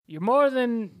You're more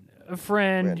than a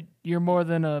friend. You're more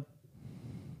than a...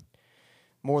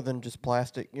 More than just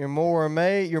plastic. You're more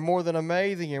than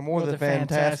amazing. You're more than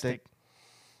fantastic.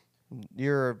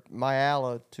 You're my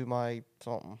ally to my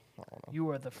something. I don't know. You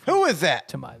are the... Who is that?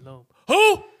 To my loom.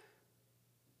 Who?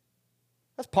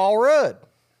 That's Paul Rudd.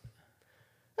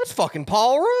 That's fucking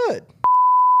Paul Rudd.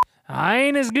 I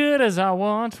ain't as good as I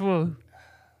once was,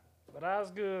 but I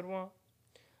was good once.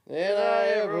 Than I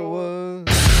ever was.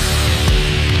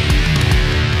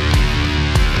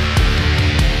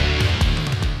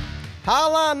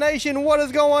 Highline Nation, what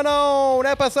is going on?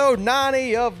 Episode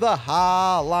 90 of the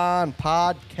Highline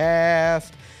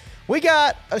Podcast. We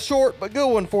got a short but good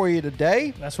one for you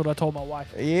today. That's what I told my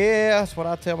wife. Yeah, that's what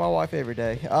I tell my wife every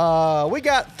day. We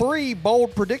got 3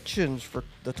 bold predictions for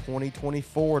the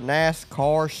 2024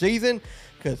 NASCAR season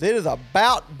because it is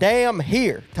about damn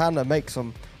here. Time to make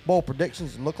some bold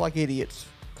predictions and look like idiots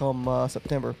come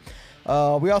September.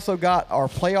 We also got our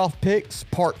playoff picks,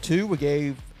 part 2. We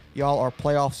gave y'all our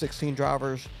playoff 16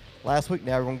 drivers last week.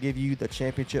 Now we're going to give you the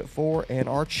championship 4 and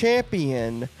our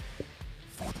champion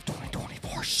for the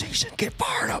 2024 season. Get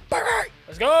fired up, baby!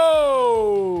 Let's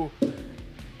go!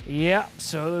 Yeah,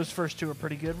 so those first 2 are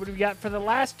pretty good. What do we got for the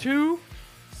last 2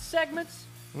 segments?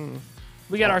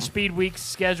 We got our Speed Week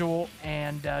schedule,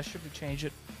 and should we change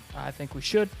it? I think we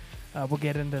should. We'll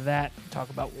get into that, talk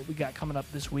about what we got coming up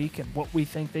this week and what we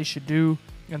think they should do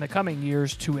in the coming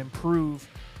years to improve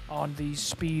on the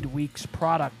Speed Weeks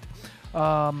product.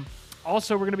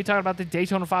 Also, we're going to be talking about the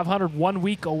Daytona 500 1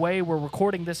 week away. We're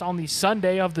recording this on the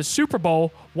Sunday of the Super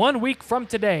Bowl, 1 week from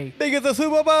today. Big as the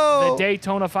Super Bowl! The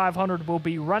Daytona 500 will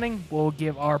be running. We'll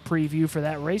give our preview for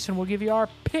that race, and we'll give you our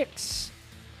picks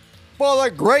for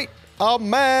the Great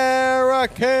American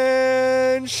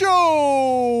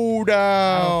Showdown.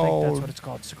 I don't think that's what it's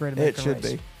called. It's the Great American Race. It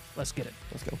should be. Let's get it.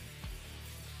 Let's go.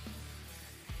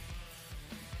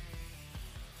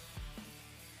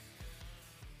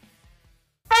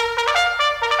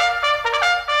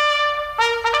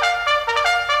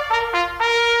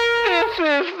 This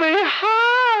is the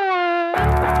highway.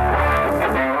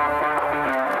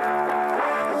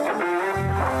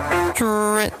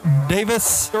 Trent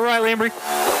Davis. All right, Lambry.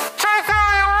 Take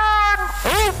all you want.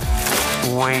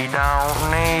 We don't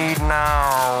need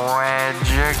no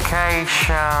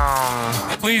education.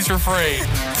 Please refrain.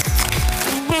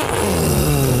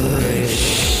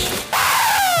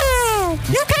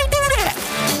 You can't do that!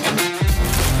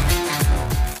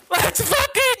 Let's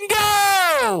fucking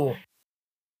go!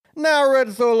 Now,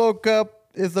 Red Solo Cup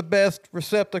is the best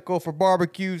receptacle for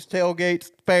barbecues,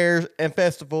 tailgates, fairs, and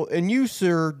festivals, and you,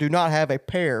 sir, do not have a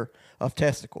pair of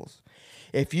testicles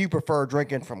if you prefer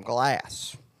drinking from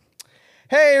glass.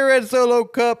 Hey, Red Solo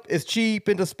Cup is cheap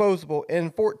and disposable.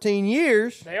 In 14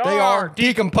 years, They are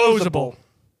decomposable.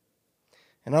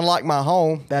 And unlike my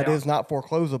home, that Yeah. is not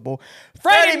foreclosable.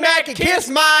 Freddie Mac can kiss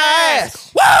my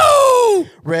ass! Woo!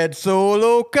 Red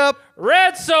Solo Cup,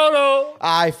 Red Solo!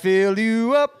 I fill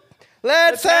you up.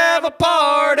 Let's have a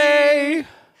party.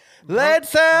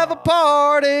 Let's have a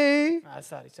party. I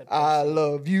thought he said I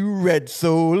love you, Red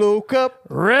Solo Cup.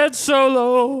 Red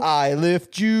Solo. I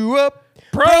lift you up.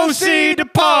 Proceed to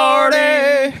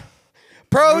party.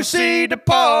 Proceed to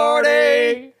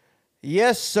party.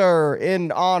 Yes, sir.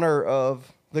 In honor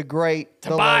of the great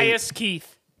Tobias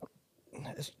Keith.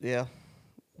 Yeah.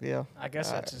 I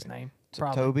guess that's his name.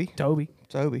 Toby. Toby.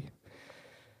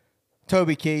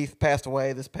 Toby Keith passed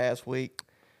away this past week.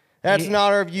 That's in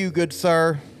honor of you, good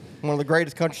sir. One of the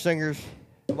greatest country singers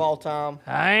of all time.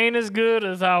 I ain't as good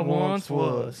as I once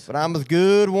was. But I'm as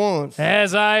good once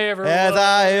As I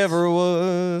ever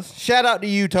was. Shout out to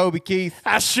you, Toby Keith.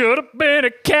 I should have been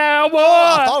a cowboy.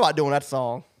 I thought about doing that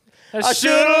song. I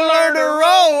should have learned to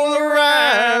roll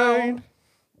around.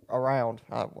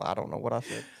 I don't know what I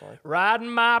said. Sorry. Riding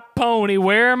my pony,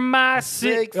 wearing my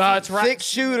six. It's right.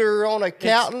 6-shooter on a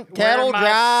cattle Wearing my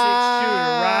drive.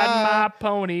 6-shooter, riding my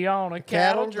pony on a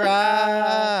cattle drive.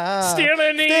 drive.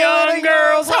 Stealing the young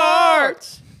girls'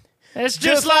 hearts. It's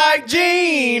Just like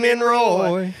Gene and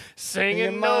Roy.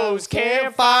 singing those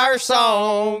campfire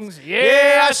songs. songs.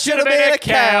 Yeah, I should have been a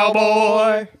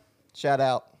cowboy. Shout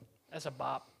out. That's a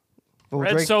bop. We'll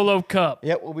Red drink- Solo Cup.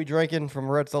 Yep, we'll be drinking from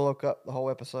Red Solo Cup the whole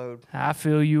episode. I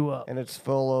fill you up. And it's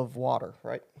full of water,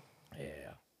 right? Yeah.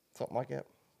 Something like that.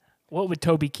 What would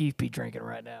Toby Keith be drinking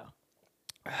right now?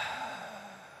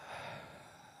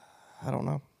 I don't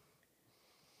know.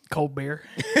 Cold beer.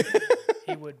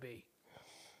 He would be.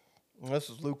 This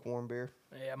is lukewarm beer.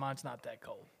 Yeah, mine's not that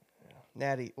cold.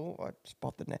 Natty. Oh, I just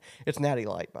bought the It's Natty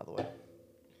Light, by the way.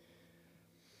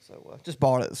 So just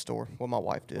bought it at the store. Well, my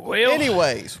wife did. Well.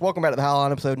 Anyways, welcome back to the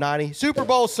Highline episode 90. Super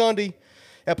Bowl Sunday.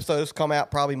 episodes come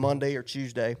out probably Monday or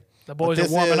Tuesday. The boys are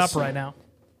this warming is- up right now.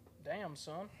 Damn,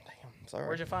 son. Sorry.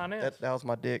 Where'd you find this? That was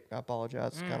my dick. I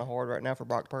apologize. It's kind of hard right now for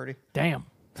Brock Purdy. Damn.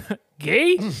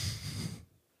 Gay?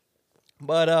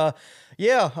 But,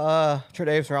 Trey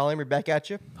Davis and Raleigh, we're back at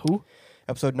you. Who?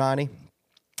 Episode 90.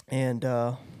 And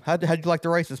how'd you like the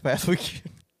race this past week?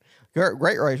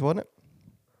 Great race, wasn't it?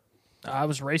 I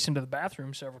was racing to the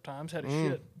bathroom several times. Had a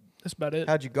shit. That's about it.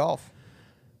 How'd you golf?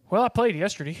 Well, I played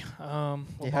yesterday. Yeah,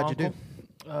 how'd you do?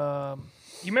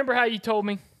 You remember how you told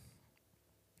me?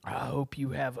 I hope you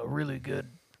have a really good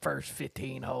first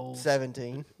 15 holes.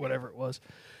 17. Whatever it was.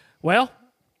 Well,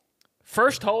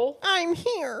 first hole, I'm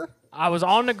here. I was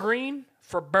on the green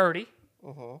for birdie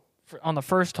on the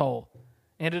first hole.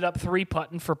 Ended up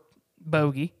 3-putting for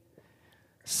bogey.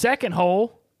 Second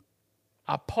hole,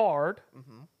 I parred.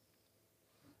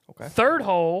 Okay. Third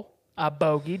hole, I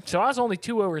bogeyed. So I was only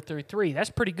 2 over through 3. That's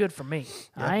pretty good for me.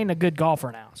 I ain't a good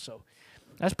golfer now, so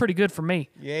that's pretty good for me.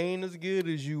 You ain't as good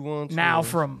as you once Now, was.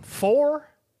 from 4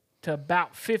 to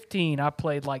about 15, I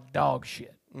played like dog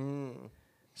shit.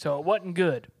 So it wasn't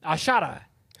good. I shot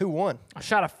Who won?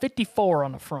 a 54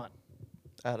 on the front.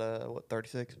 Out of,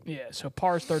 36? Yeah, so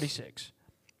par's 36.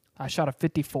 I shot a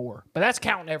 54, but that's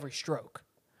counting every stroke.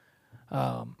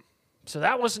 So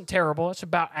that wasn't terrible. It's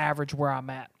about average where I'm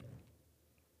at.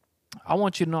 I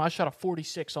want you to know I shot a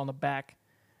 46 on the back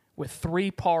with 3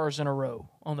 pars in a row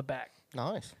on the back.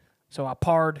 Nice. So I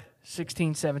parred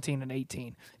 16, 17, and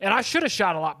 18. And I should have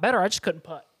shot a lot better. I just couldn't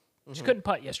putt. Just couldn't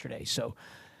putt yesterday. So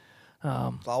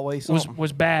It's always was something.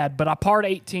 was bad. But I parred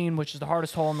 18, which is the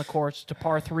hardest hole on the course, to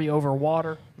par 3 over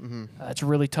water. It's a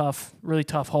really tough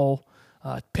hole.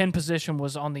 Pin position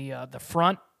was on the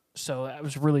front, so that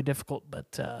was really difficult.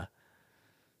 But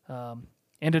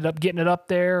ended up getting it up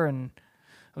there, and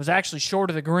I was actually short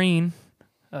of the green,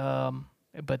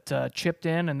 but chipped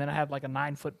in, and then I had like a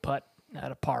 9-foot putt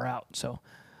at a par out. So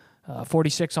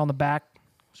 46 on the back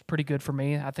was pretty good for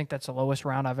me. I think that's the lowest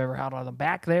round I've ever had on the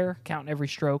back there, counting every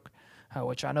stroke,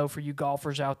 which I know for you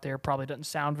golfers out there probably doesn't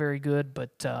sound very good,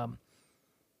 but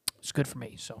it's good for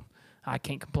me. So I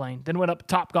can't complain. Then went up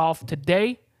to Topgolf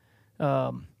today.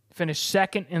 Finished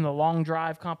second in the long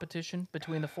drive competition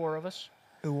between the 4 of us.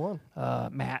 Who won?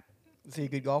 Matt. Is he a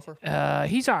good golfer?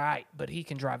 He's all right, but he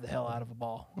can drive the hell out of a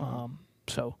ball.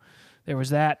 So there was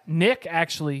that. Nick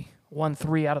actually won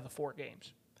 3 out of the 4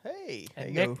 games. Hey, there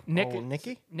And you go. Nick, Old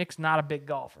Nicky. Nick's not a big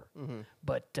golfer,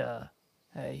 but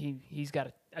he's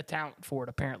got a talent for it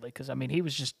apparently. Because I mean, he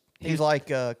was just He's like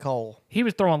Cole. he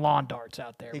was throwing lawn darts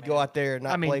out there. He'd man. go out there and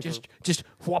not I mean, play just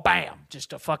wha-bam,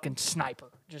 just a fucking sniper,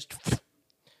 just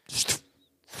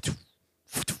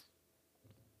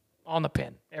on the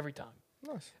pin every time.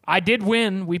 Nice. I did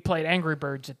win. We played Angry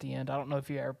Birds at the end. I don't know if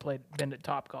you ever been at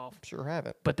Topgolf, Sure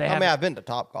haven't. but they I have. mean, I've been to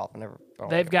Topgolf.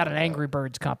 They've got an Angry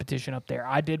Birds competition up there.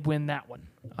 I did win that one,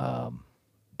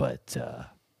 but yeah,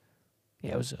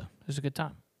 it was a good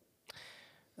time.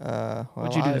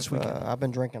 What'd you do this weekend? I've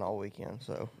been drinking all weekend,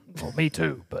 so Well, me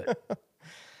too, but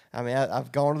I mean,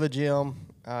 I've gone to the gym.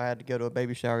 I had to go to a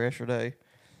baby shower yesterday,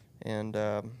 and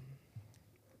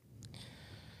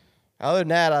other than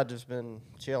that, I've just been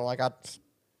chilling. Like I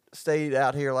stayed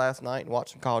out here last night and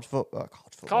watched some college football.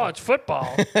 college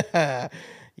football.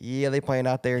 Yeah, they playing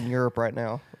out there in Europe right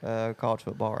now. College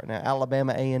football right now.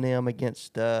 Alabama A&M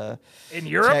against In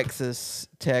Europe? Texas.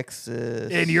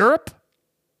 In Europe?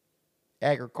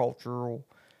 Agricultural.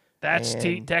 That's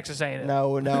And- Texas A&M.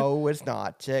 No, it's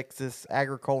not. Texas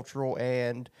Agricultural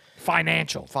and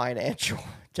Financial. Financial.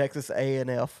 Texas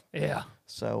A&F. Yeah.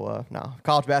 So, no.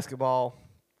 College basketball.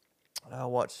 I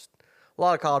watched a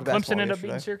lot of college basketball Clemson ended up yesterday.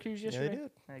 beating Syracuse yesterday? Yeah, they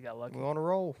did. They got lucky. We're on a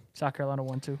roll. South Carolina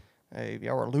won too. Hey,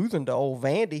 y'all were losing to old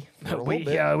Vandy for a We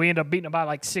little bit. ended up beating them by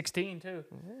like 16 too.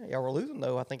 Yeah, y'all were losing,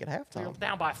 though, I think, at We were halftime.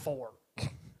 down by 4.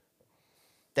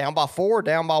 Down by 4,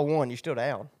 down by 1. You're still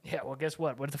down. Yeah, well, guess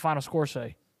what? What did the final score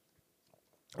say?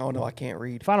 Oh, no, I can't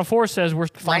read. Final four says we're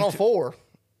Final ranked- 4.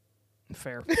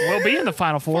 Fair. We'll be in the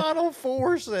final 4. Final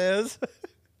 4 says.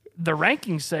 The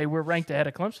rankings say we're ranked ahead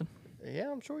of Clemson. Yeah,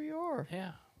 I'm sure you are.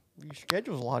 Yeah. Your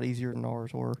schedule's a lot easier than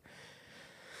ours were.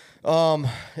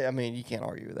 I mean, you can't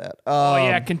argue with that. Oh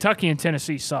yeah, Kentucky and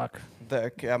Tennessee suck.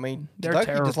 They're They're Kentucky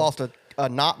terrible. just lost a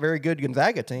not very good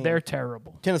Gonzaga team. They're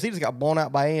terrible. Tennessee just got blown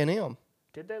out by A&M.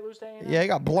 Did they lose to A&M? Yeah, they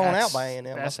got blown That's- out by A&M.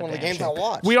 That's a one of the damn games I shame.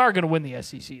 watched. We are going to win the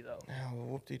SEC though. Oh,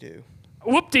 whoop-de-doo.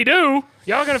 Whoop-de-doo.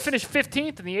 Y'all going to finish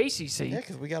 15th in the ACC. Yeah,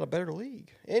 because we got a better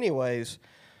league. Anyways,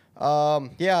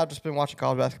 yeah, I've just been watching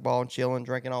college basketball and chilling,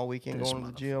 drinking all weekend, This going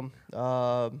to the gym.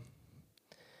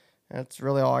 That's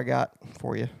really all I got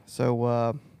for you.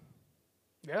 So,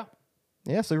 Yeah.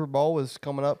 Yeah, Super Bowl is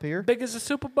coming up here. Big as a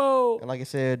Super Bowl. And like I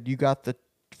said, you got the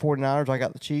 49ers. I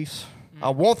got the Chiefs. I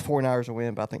want the 49ers to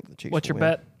win, but I think the Chiefs What's will your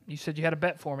win. bet? You said you had a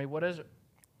bet for me. What is it?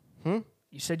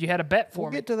 You said you had a bet for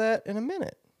We'll me. get to that in a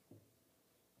minute.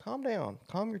 Calm down.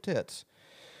 Calm your tits.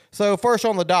 So first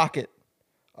on the docket.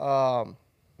 There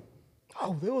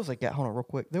was a guy. Hold on real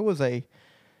quick. There was a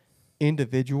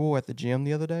individual at the gym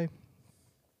the other day.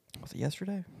 Was it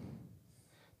yesterday?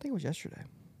 I think it was yesterday.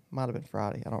 Might have been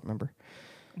Friday. I don't remember.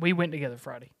 We went together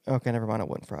Friday. Okay, never mind. It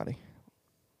wasn't Friday.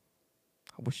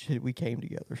 I wish we came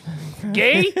together.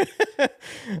 Gay?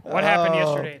 What happened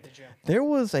yesterday at the gym? There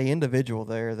was a individual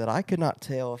there that I could not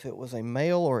tell if it was a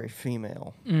male or a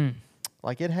female.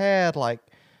 Like it had looked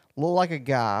like a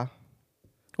guy.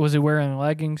 Was he wearing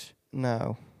leggings?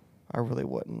 No, I really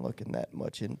wasn't looking that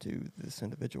much into this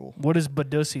individual. What does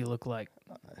Badussy look like?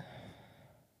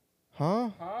 Huh?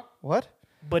 What?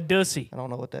 Badussy. I don't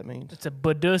know what that means. It's a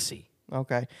Badussy.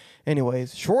 Okay.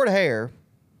 Anyways, short hair,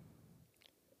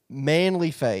 manly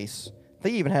face. I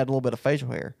think he even had a little bit of facial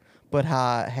hair, but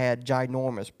had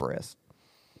ginormous breasts.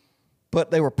 But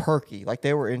they were perky, like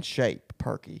they were in shape,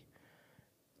 perky.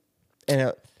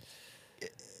 And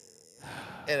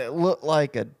it looked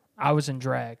like a. I was in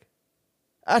drag.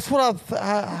 That's what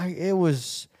it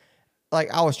was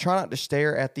like. I was trying not to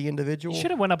stare at the individual. You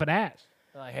should have went up and asked.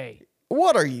 Like, hey,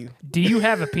 What are you? do you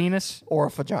have a penis? Or a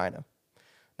vagina?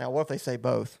 Now, what if they say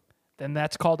both? Then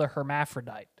that's called a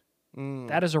hermaphrodite.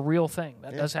 That is a real thing.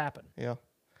 That does happen. Yeah.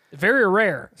 Very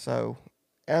rare. So,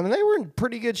 I mean, they were in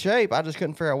pretty good shape. I just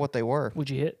couldn't figure out what they were. Would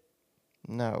you hit?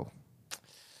 No.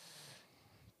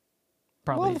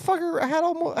 Probably. Motherfucker,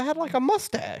 I had like a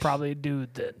mustache. Probably a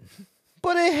dude that.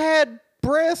 But it had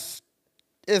breasts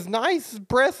as nice as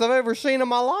breasts I've ever seen in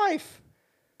my life.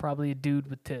 Probably a dude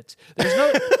with tits.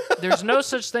 There's no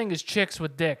such thing as chicks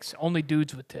with dicks. Only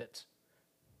dudes with tits.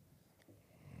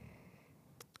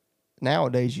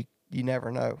 Nowadays, you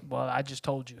never know. Well, I just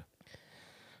told you.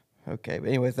 Okay, but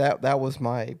anyways, that was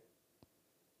my.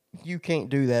 You can't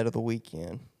do that of the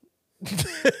weekend.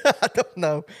 I don't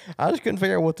know. I just couldn't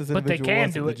figure out what this But they individual can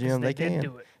was do at it the 'cause gym. they They did can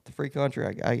do it. The free country.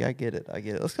 I get it.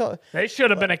 Let's go. They should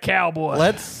have been a cowboy.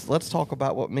 Let's talk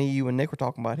about what me, you, and Nick were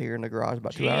talking about here in the garage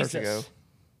about 2 hours ago. Jesus.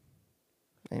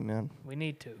 Amen. We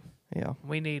need to. Yeah,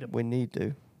 We need him. we need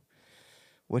to.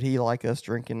 Would he like us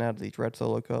drinking out of these red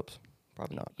Solo cups?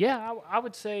 Probably not. Yeah, I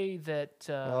would say that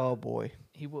Oh boy,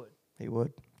 he would. he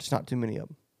would. Just not too many of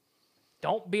them.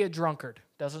 Don't be a drunkard.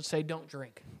 Doesn't say don't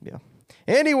drink. Yeah.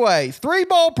 Anyways, 3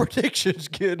 bowl predictions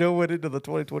getting into the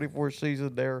 2024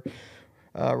 season there.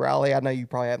 Riley, I know you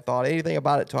probably haven't thought anything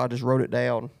about it, so I just wrote it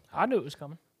down. I knew it was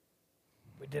coming.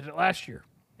 We did it last year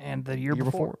and the year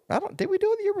before. Did we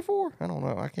do it the year before? I don't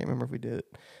know. I can't remember if we did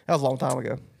it. That was a long time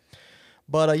ago.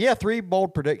 But yeah, 3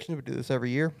 bold predictions. We do this every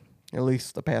year, at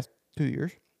least the past 2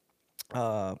 years.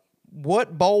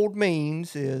 What bold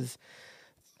means is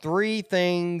 3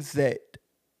 things that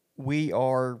we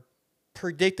are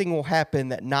predicting will happen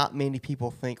that not many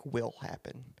people think will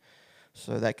happen.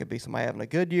 So that could be somebody having a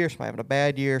good year, somebody having a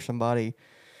bad year, somebody,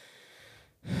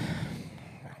 I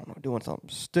don't know, doing something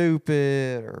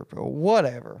stupid or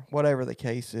whatever the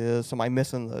case is, somebody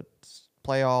missing the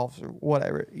playoffs or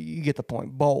whatever. You get the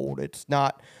point. Bold. It's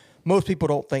not, most people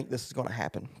don't think this is going to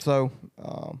happen. So,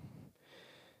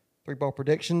 3 bold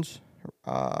predictions.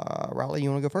 Riley,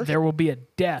 you want to go first? There will be a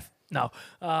death. No.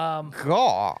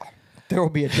 God, there will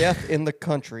be a death in the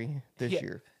country this Yeah.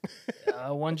 year.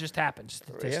 One just happened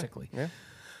statistically.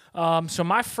 Yeah. So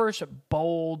my first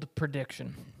bold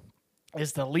prediction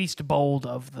is the least bold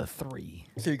of the 3.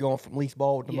 So you're going from least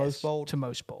bold to Yes, most bold? to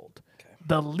most bold.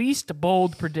 The least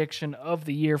bold prediction of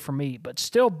the year for me, but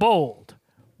still bold.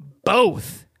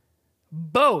 Both.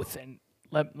 And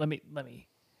let me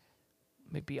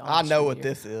be honest. I know with what you.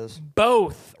 this is.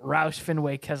 Both Roush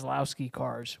Fenway Keselowski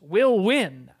cars will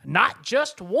win not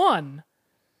just one,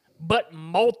 but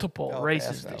multiple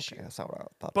races this year. That's not what I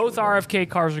thought. Both RFK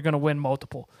cars are going to win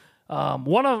multiple.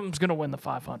 One of them's going to win the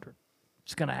 500.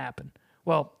 It's going to happen.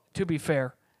 Well, to be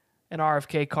fair, an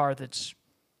RFK car that's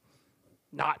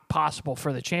not possible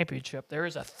for the championship, there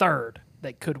is a third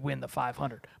that could win the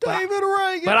 500. David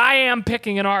Reagan. But I am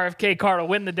picking an RFK car to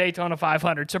win the Daytona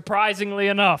 500, surprisingly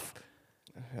enough.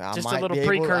 just a might little be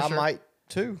able to- precursor. I might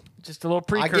too. Just a little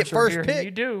precursor get first here. pick.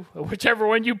 You do. Whichever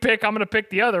one you pick, I'm going to pick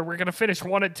the other. We're going to finish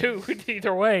 1 and 2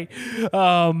 either way.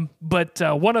 But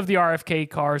one of the RFK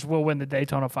cars will win the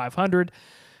Daytona 500.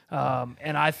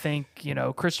 And I think,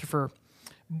 Christopher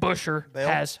Buescher Bell?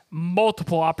 has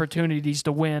multiple opportunities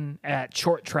to win at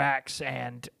short tracks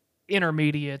and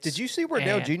intermediates. Did you see where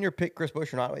Dale and- Jr. picked Chris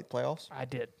Buescher not to make the playoffs? I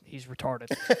did. He's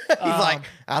retarded. He's like,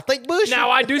 I think Buescher.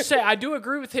 Now, I do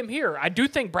agree with him here. I do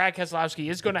think Brad Keselowski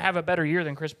is going to have a better year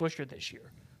than Chris Buescher this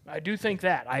year. I do think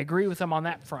that. I agree with him on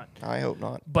that front. I hope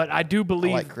not. But I do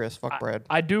believe I like Chris. Fuck Brad.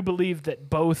 I do believe that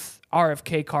both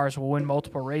RFK cars will win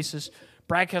multiple races.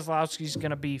 Brad Keselowski's going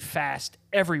to be fast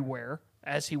everywhere,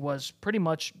 as he was pretty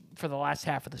much for the last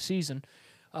half of the season.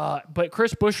 But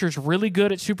Chris Buescher's really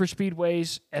good at super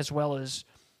speedways as well as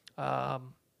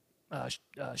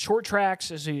short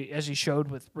tracks, as he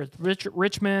showed with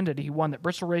Richmond, and he won that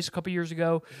Bristol race a couple years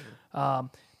ago.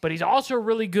 But he's also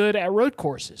really good at road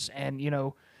courses, and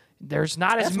there's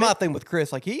not as That's many. my thing with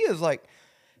Chris. Like, he is like,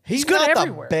 he's good not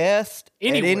everywhere. the best at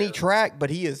Anywhere. any track,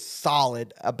 but he is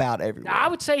solid about everywhere. I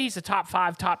would say he's a top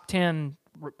 5, top 10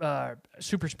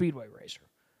 super speedway racer.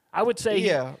 I would say.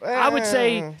 Yeah. I would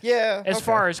say. Yeah. As okay.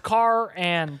 far as car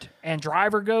and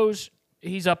driver goes,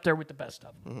 he's up there with the best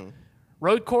of them. Mm-hmm.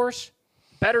 Road course,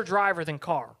 better driver than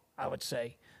car. I would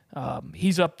say.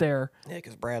 He's up there. Yeah,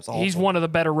 because Brad's awesome. He's one of the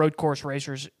better road course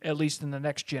racers, at least in the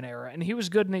next gen era. And he was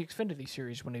good in the Xfinity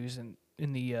series when he was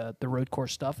in the road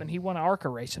course stuff, and he won an ARCA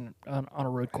race on a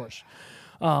road course.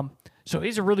 So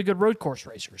he's a really good road course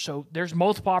racer. So there's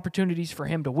multiple opportunities for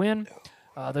him to win.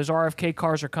 Those RFK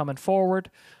cars are coming forward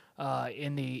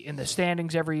in the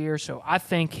standings every year. So I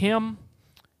think him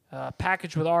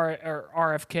packaged with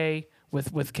RFK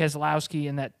with Keselowski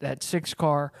in that 6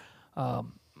 car.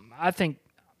 I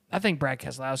think Brad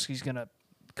Keselowski's going to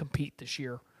compete this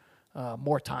year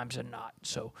more times than not.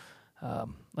 So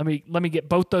let me get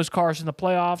both those cars in the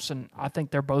playoffs, and I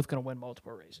think they're both going to win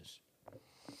multiple races.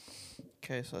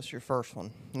 Okay, so that's your first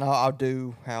one. No, I'll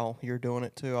do how you're doing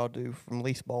it too. I'll do from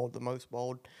least bold to most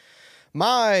bold.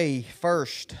 My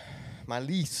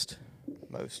least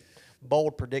most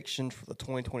bold prediction for the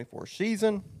 2024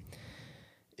 season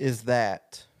is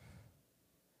that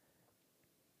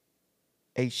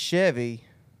a Chevy.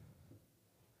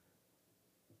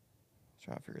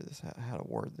 Trying to figure this out, how to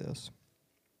word this.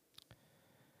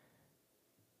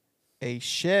 A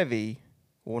Chevy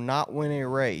will not win a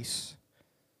race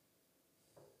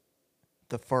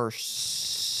the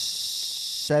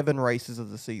first 7 races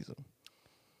of the season.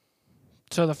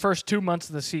 So the first 2 months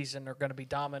of the season are going to be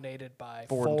dominated by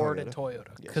Ford and and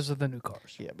Toyota because of the new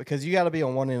cars. Yeah, because you got to be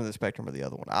on one end of the spectrum or the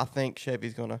other one. I think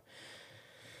Chevy's going to.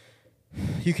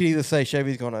 You could either say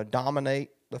Chevy's going to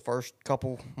dominate the first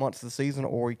couple months of the season,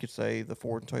 or you could say the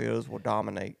Ford and Toyotas will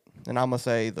dominate. And I'm going to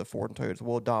say the Ford and Toyotas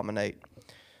will dominate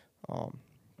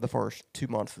the first 2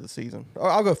 months of the season. Or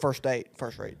I'll go first 8.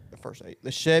 The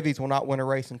Chevys will not win a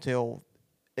race until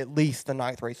at least the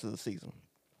 9th race of the season.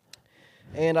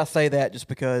 And I say that just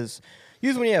because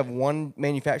usually when you have one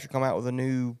manufacturer come out with a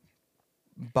new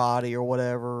body or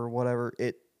whatever,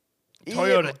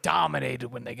 Toyota dominated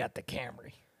when they got the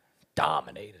Camry.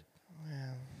 Dominated.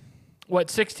 What,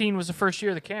 16 was the first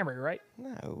year of the Camry, right?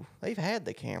 No, they've had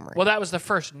the Camry. Well, that was the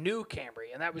first new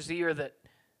Camry, and that was the year that.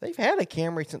 They've had a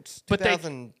Camry since But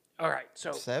 2000. All right,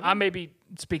 so 7? I may be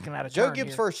speaking out of Joe turn Gibbs'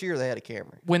 here. first year, they had a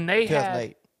Camry. When they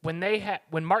 2008.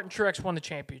 when Martin Truex won the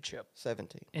championship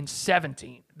 17. in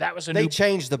 17, that was a They new.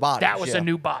 changed the body. That was a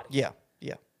new body. Yeah.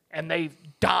 And they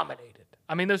dominated.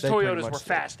 I mean, those They pretty Toyotas much were did.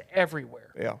 fast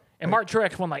everywhere. Yeah. And Martin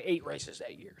Truex won like 8 races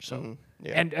that year. So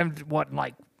Yeah. and what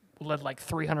led like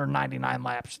 399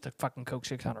 laps to fucking Coke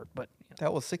 600. But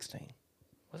That was 16.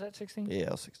 was that 16? Yeah,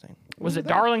 it was 16. Was it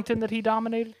Darlington that he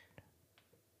dominated?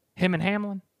 Him and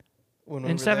Hamlin? When in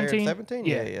we were there 17? 17?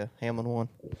 Yeah. Yeah. Hamlin won.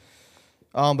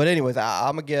 But anyways,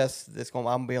 I'm going to guess I'm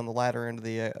going to be on the latter end of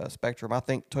the spectrum. I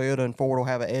think Toyota and Ford will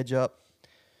have an edge up,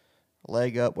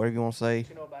 leg up, whatever you want to say.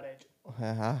 You know about Edge?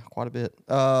 Quite a bit.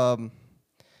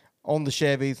 On the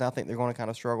Chevys, I think they're going to kind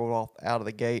of struggle out of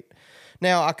the gate.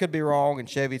 Now, I could be wrong, and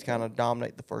Chevys kind of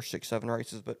dominate the first 6, 7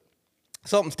 races, but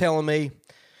something's telling me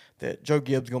that Joe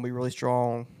Gibbs is going to be really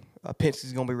strong.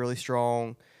 Penske's going to be really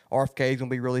strong. RFK is going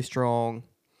to be really strong.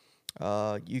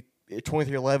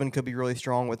 2311 could be really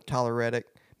strong with Tyler Reddick.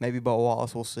 Maybe Bo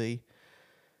Wallace, we'll see.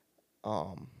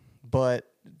 But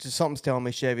just something's telling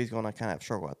me Chevy's going to kind of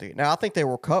struggle out there. Now, I think they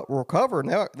will recover.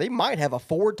 Now, they might have a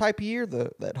Ford type of year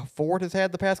that Ford has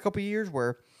had the past couple of years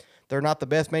where they're not the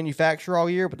best manufacturer all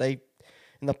year, but they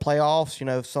in the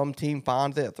playoffs, some team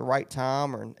finds it at the right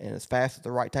time and is fast at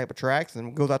the right type of tracks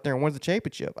and goes out there and wins the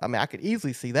championship. I mean, I could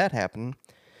easily see that happen.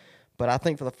 But I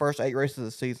think for the first 8 races of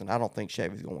the season, I don't think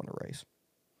Chevy's going to win a race.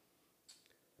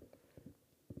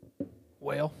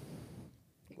 Well,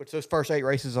 Which those first 8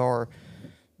 races are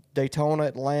Daytona,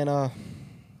 Atlanta,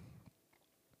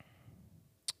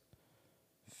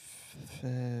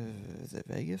 is it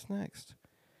Vegas next?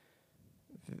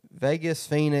 Vegas,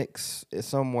 Phoenix is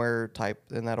somewhere type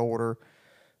in that order.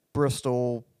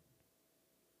 Bristol,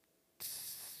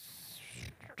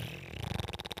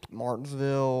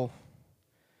 Martinsville.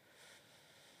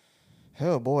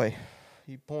 Oh boy,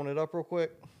 you pulling it up real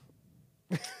quick?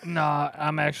 Nah,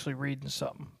 I'm actually reading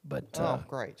something, but Oh,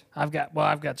 great. I've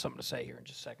got something to say here in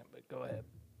just a second. But go ahead.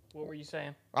 What were you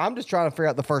saying? I'm just trying to figure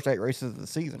out the first 8 races of the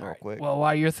season real quick. Well,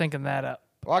 while you're thinking that up,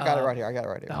 I got it right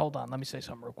here. hold on. Let me say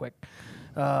something real quick.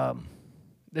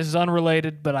 This is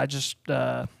unrelated, but I just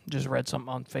read something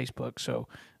on Facebook. So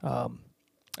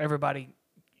everybody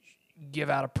give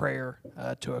out a prayer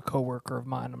to a coworker of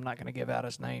mine. I'm not going to give out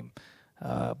his name,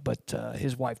 but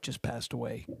his wife just passed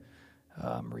away.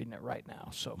 I'm reading it right now.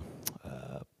 So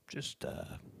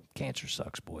cancer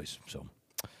sucks, boys. So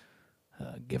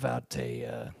give out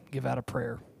a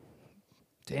prayer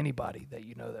to anybody that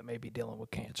you know that may be dealing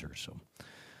with cancer. So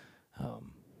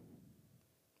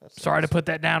sorry to put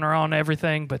that downer on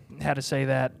everything, but had to say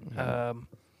that.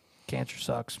 Cancer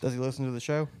sucks. Does he listen to the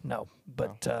show? No,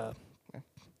 but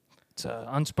it's an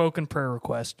unspoken prayer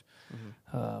request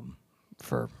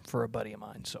for a buddy of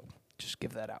mine. So just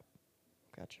give that out.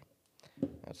 Gotcha.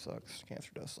 That sucks.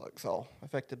 Cancer does suck. It's all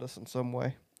affected us in some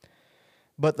way.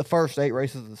 But the first 8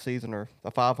 races of the season are the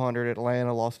 500,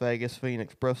 Atlanta, Las Vegas,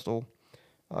 Phoenix, Bristol,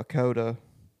 Coda,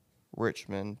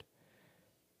 Richmond,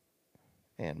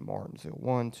 and Martinsville.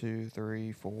 1, 2,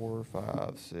 3, 4,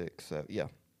 5, 6, 7. Yeah.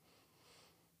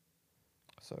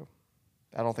 So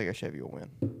I don't think a Chevy will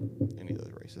win any of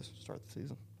those races to start the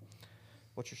season.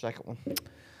 What's your second one?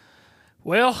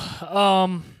 Well,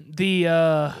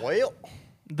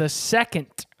 the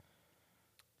second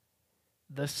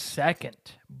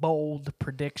bold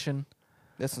prediction.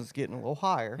 This is getting a little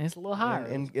higher. It's a little higher.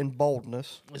 In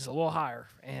boldness. It's a little higher,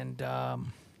 and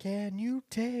can you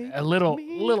take a little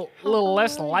me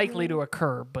less higher? likely to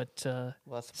occur, but Well,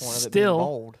 that's the point of it being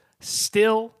bold.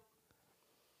 still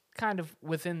kind of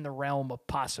within the realm of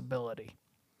possibility.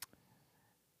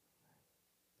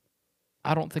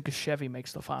 I don't think a Chevy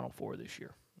makes the Final Four this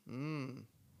year.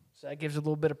 So that gives a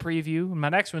little bit of preview. My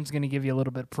next one's going to give you a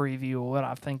little bit of preview of what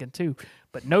I'm thinking too.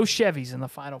 But no Chevys in the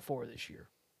Final Four this year.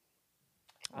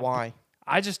 Why?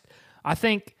 I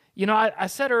think, I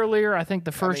said earlier, I think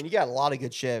the first. I mean, you got a lot of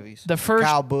good Chevys. The first.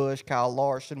 Kyle Busch, Kyle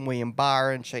Larson, William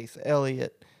Byron, Chase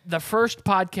Elliott. The first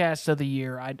podcast of the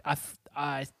year,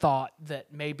 I thought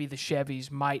that maybe the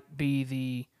Chevys might be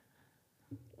the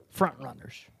front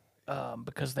runners.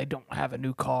 Because they don't have a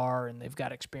new car and they've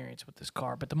got experience with this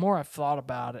car. But the more I've thought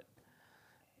about it,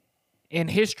 in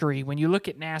history, when you look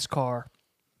at NASCAR,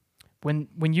 when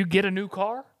you get a new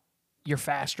car, you're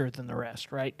faster than the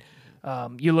rest, right?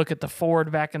 You look at the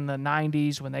Ford back in the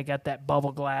 90s when they got that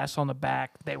bubble glass on the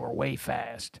back, they were way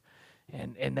fast.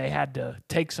 And they had to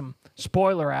take some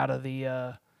spoiler out of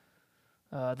the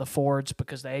Fords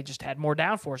because they just had more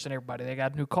downforce than everybody. They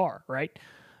got a new car, right?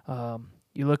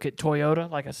 You look at Toyota,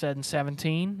 like I said, in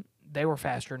 2017, they were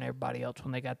faster than everybody else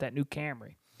when they got that new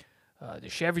Camry. The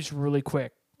Chevys were really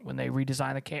quick when they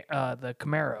redesigned the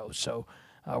Camaro. So,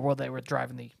 they were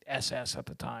driving the SS at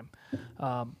the time,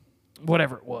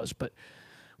 whatever it was. But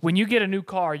when you get a new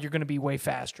car, you're going to be way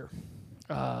faster.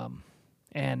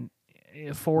 And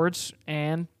Fords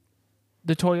and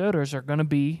the Toyotas are going to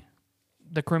be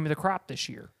the cream of the crop this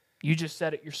year. You just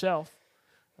said it yourself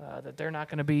that they're not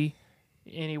going to be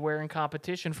anywhere in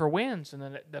competition for wins. And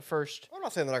then the first. I'm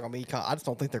not saying they're not going to be. I just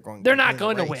don't think they're going. They're not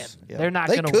going to win. Yeah. They're not.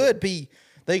 They going could be.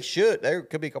 They should. There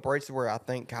could be a couple races where I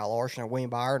think Kyle Larson or William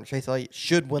Byron and Chase Elliott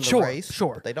should win the race.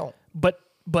 Sure, but they don't. But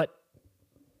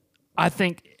I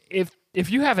think if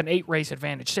you have an 8-race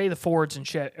advantage, say the Fords and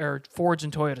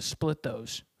Toyota split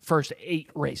those first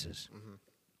 8 races,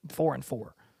 4 and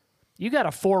 4, you got a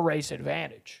 4-race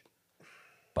advantage.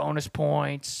 Bonus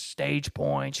points, stage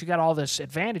points. You got all this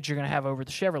advantage you're going to have over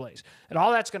the Chevrolets. And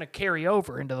all that's going to carry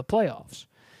over into the playoffs.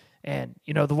 And,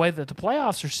 the way that the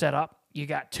playoffs are set up, you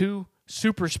got 2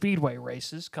 super speedway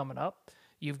races coming up.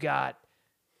 You've got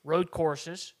road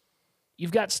courses.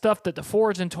 You've got stuff that the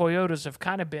Fords and Toyotas have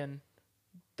kind of been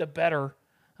the better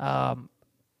the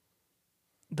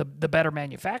better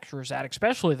manufacturers at,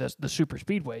 especially the super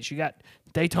speedways. You got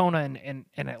Daytona and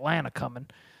Atlanta coming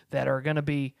that are going to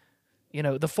be,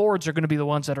 the Fords are going to be the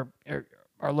ones that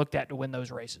are looked at to win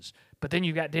those races. But then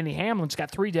you've got Denny Hamlin's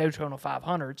got 3 Daytona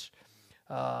 500s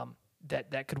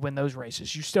that could win those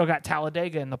races. You still got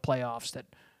Talladega in the playoffs that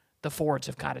the Fords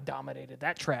have kind of dominated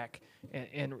that track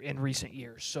in recent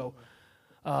years. So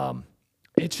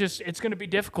it's going to be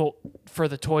difficult for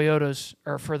the Toyotas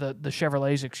or for the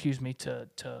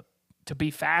Chevrolets, to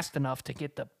be fast enough to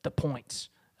get the points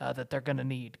that they're going to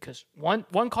need, because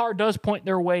one car does point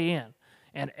their way in.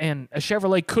 And a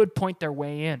Chevrolet could point their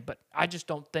way in, but I just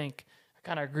don't think – I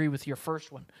kind of agree with your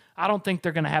first one. I don't think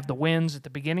they're going to have the wins at the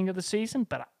beginning of the season,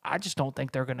 but I just don't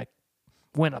think they're going to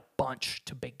win a bunch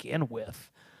to begin with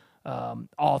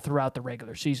all throughout the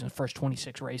regular season, the first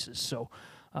 26 races. So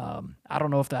I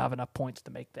don't know if they have enough points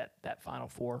to make that Final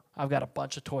Four. I've got a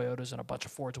bunch of Toyotas and a bunch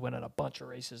of Fords winning a bunch of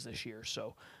races this year.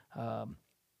 So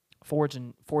Fords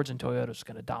and Toyotas are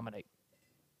going to dominate.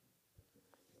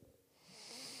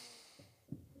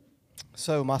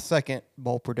 So my second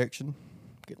bold prediction,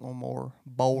 getting a little more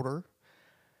bolder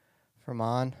for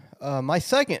mine. My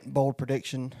second bold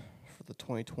prediction for the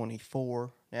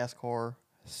 2024 NASCAR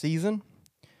season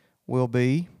will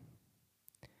be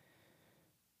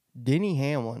Denny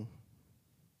Hamlin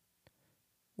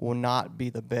will not be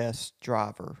the best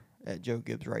driver at Joe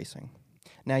Gibbs Racing.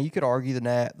 Now, you could argue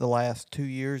that the last 2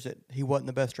 years that he wasn't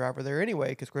the best driver there anyway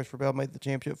because Christopher Bell made the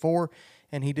championship 4,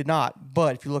 and he did not.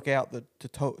 But if you look out the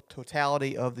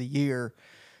totality of the year,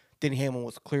 Denny Hamlin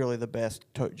was clearly the best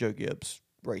Joe Gibbs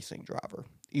Racing driver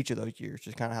each of those years,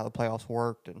 just kind of how the playoffs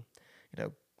worked. And,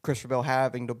 Christopher Bell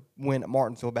having to win at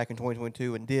Martinsville back in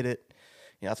 2022 and did it.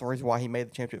 That's the reason why he made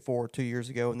the championship 4 2 years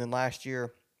ago. And then last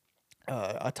year,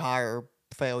 a tire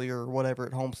failure or whatever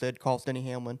at Homestead cost Denny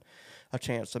Hamlin a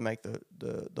chance to make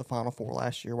the Final Four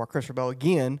last year, while Christopher Bell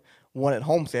again won at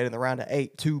Homestead in the round of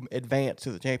 8 to advance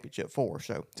to the championship 4.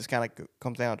 So just kind of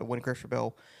comes down to when Christopher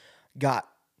Bell got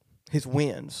his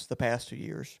wins the past 2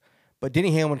 years. But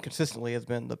Denny Hamlin consistently has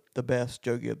been the best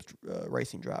Joe Gibbs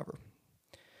racing driver.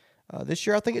 This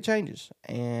year I think it changes,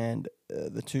 and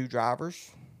the two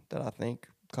drivers that I think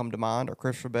come to mind are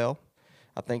Christopher Bell.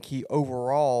 I think he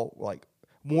overall,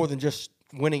 more than just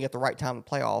winning at the right time in the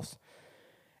playoffs,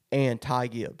 and Ty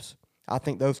Gibbs. I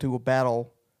think those two will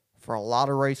battle for a lot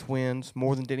of race wins,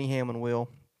 more than Denny Hamlin will.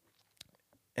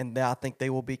 And I think they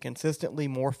will be consistently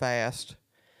more fast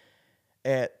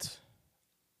at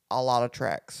a lot of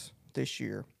tracks this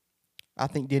year. I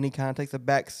think Denny kind of takes a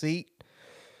back seat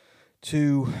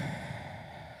to...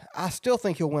 I still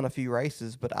think he'll win a few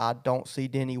races, but I don't see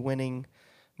Denny winning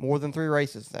more than 3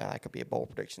 races. That could be a bold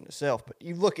prediction itself. But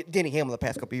you look at Denny Hamlin the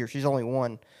past couple of years, she's only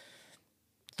won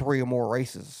 3 or more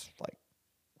races,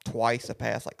 twice the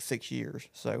past 6 years.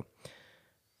 So,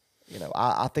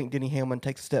 I think Denny Hamlin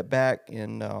takes a step back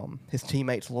and his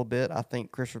teammates a little bit. I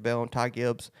think Christopher Bell and Ty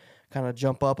Gibbs kind of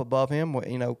jump up above him.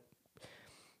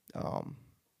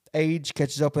 Age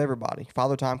catches up with everybody.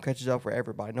 Father time catches up with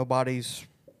everybody. Nobody's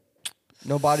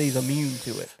immune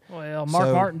to it. Well,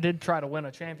 Mark Martin did try to win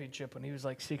a championship when he was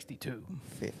 62.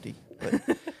 50.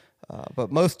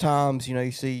 But most times,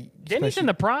 you see... Denny's in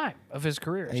the prime of his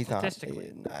career, he's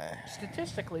statistically.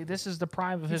 Statistically, this is the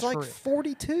prime of his he's career.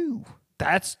 42.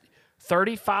 That's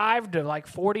 35 to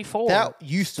 44. That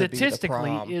used to be the statistically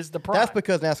prime. is the prime. That's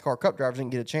because NASCAR Cup drivers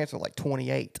didn't get a chance at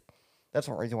 28. That's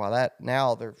one reason why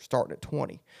now they're starting at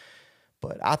 20.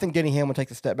 But I think Denny Hamlin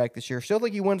takes a step back this year. Still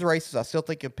think he wins races. I still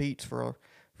think he competes for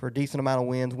a decent amount of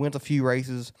wins a few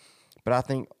races. But I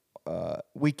think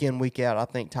week in, week out, I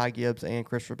think Ty Gibbs and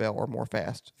Christopher Bell are more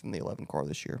fast than the 11 car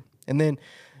this year. And then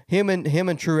him and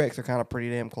Truex are kind of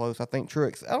pretty damn close. I don't think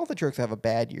Truex have a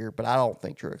bad year, but I don't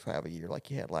think Truex will have a year like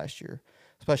he had last year,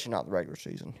 especially not the regular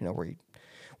season, where he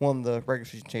won the regular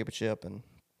season championship and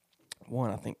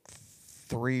won, I think,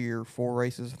 3 or 4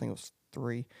 races. I think it was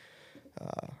 3.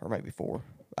 Or maybe 4.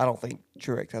 I don't think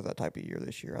Truex has that type of year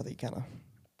this year. I think he kind of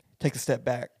takes a step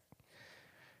back,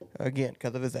 again,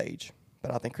 because of his age.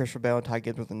 But I think Christopher Bell and Ty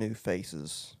Gibbs are the new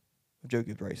faces of Joe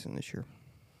Gibbs Racing this year.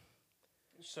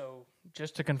 So,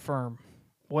 just to confirm,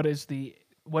 what is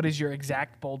your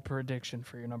exact bold prediction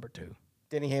for your number 2?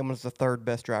 Denny Hamlin's the 3rd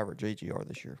best driver at JGR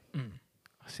this year.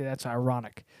 See, that's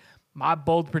ironic. My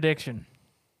bold prediction,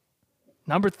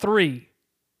 number 3,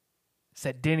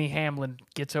 said Denny Hamlin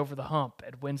gets over the hump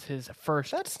and wins his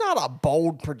first That's not a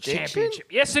bold prediction. championship.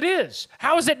 Yes, it is.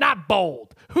 How is it not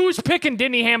bold? Who's picking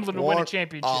Denny Hamlin to win a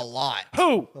championship? A lot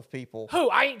Who? of people. Who?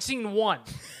 I ain't seen one.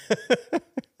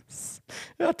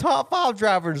 A top 5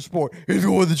 driver in the sport. He's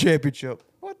going to win the championship.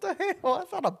 What the hell?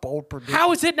 That's not a bold prediction.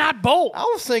 How is it not bold? I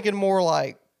was thinking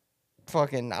more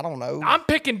fucking, I don't know. I'm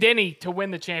picking Denny to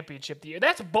win the championship the year.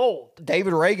 That's bold.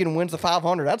 David Reagan wins the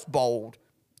 500. That's bold.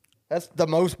 That's the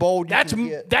most bold you can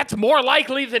get. That's more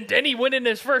likely than Denny winning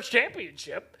his first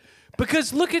championship.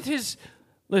 Because look at his...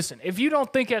 Listen, if you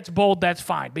don't think that's bold, that's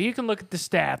fine. But you can look at the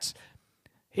stats.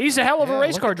 He's a hell of a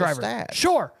race car driver. Stats.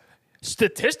 Sure.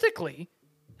 Statistically,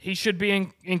 he should be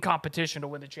in competition to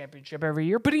win the championship every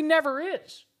year, but he never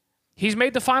is. He's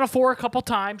made the Final Four a couple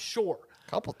times, sure.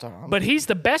 couple times. But he's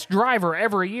the best driver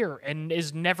every year and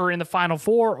is never in the Final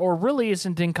Four or really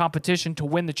isn't in competition to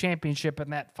win the championship in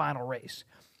that final race.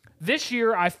 This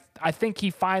year, I think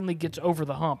he finally gets over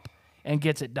the hump and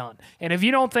gets it done. And if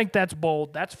you don't think that's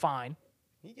bold, that's fine.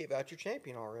 You gave out your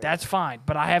champion already. That's fine.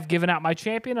 But I have given out my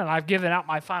champion and I've given out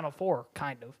my Final Four,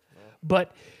 kind of. Yeah.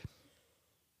 But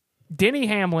Denny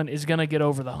Hamlin is going to get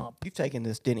over the hump. You've taken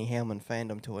this Denny Hamlin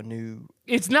fandom to a new.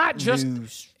 It's not just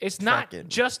a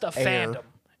fandom.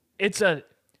 It's a.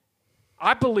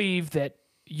 I believe that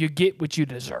you get what you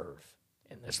deserve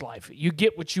in this life. You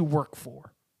get what you work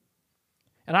for.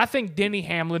 And I think Denny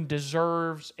Hamlin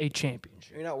deserves a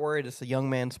championship. You're not worried it's a young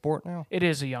man's sport now? It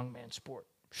is a young man's sport.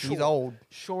 Sure. He's old.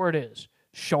 Sure it is.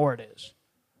 Sure it is.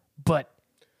 But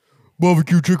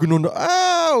barbecue chicken on the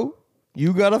ow!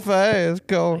 You got a fast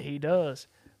car. He does.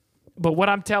 But what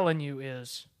I'm telling you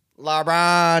is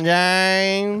LeBron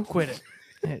James. Quit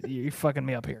it. You're fucking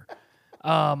me up here.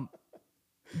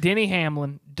 Denny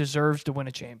Hamlin deserves to win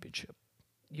a championship.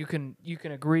 You can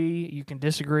agree, you can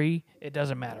disagree. It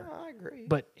doesn't matter. I agree.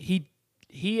 But he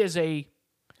is a.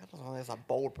 That's a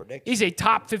bold prediction. He's a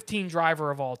top 15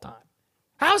 driver of all time.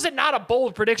 How is it not a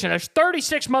bold prediction? There's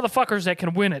 36 motherfuckers that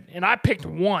can win it, and I picked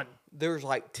one. There's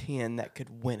like 10 that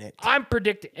could win it. I'm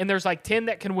predicting, and there's like 10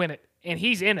 that can win it, and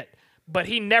he's in it, but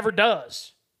he never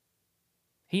does.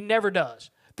 He never does.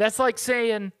 That's like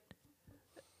saying,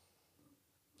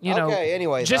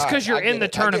 anyways, just because you're in the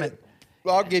tournament.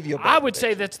 Well, I'll give you a bold I would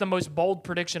prediction. say that's the most bold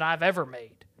prediction I've ever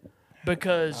made.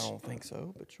 Because I don't think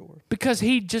so, but sure. Because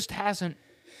he just hasn't.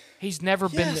 He's never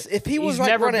been. If he was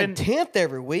like running 10th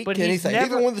every week, and he said he's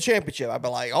going to win the championship, I'd be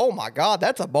like, oh my God,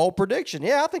 that's a bold prediction.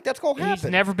 Yeah, I think that's going to happen.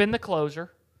 He's never been the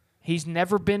closer. He's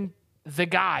never been the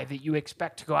guy that you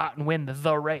expect to go out and win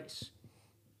the race.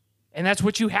 And that's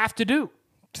what you have to do.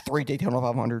 3 Daytona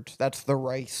 500s. That's the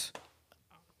race.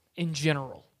 In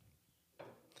general.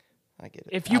 I get it.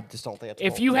 If you, I just don't think that's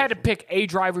if you had to pick a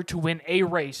driver to win a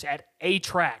race at a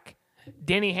track,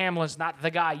 Denny Hamlin's not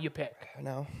the guy you pick.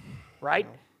 No. Right?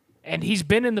 No. And he's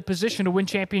been in the position to win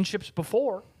championships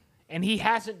before, and he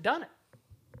hasn't done it.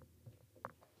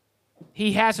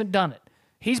 He hasn't done it.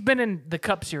 He's been in the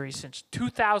Cup Series since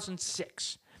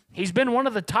 2006. He's been one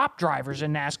of the top drivers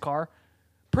in NASCAR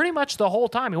pretty much the whole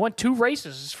time. He won 2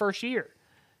 races his first year.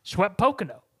 Swept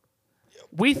Pocono.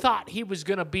 We thought he was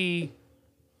going to be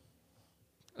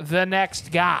the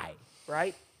next guy,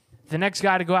 right? The next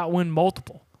guy to go out and win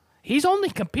multiple. He's only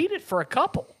competed for a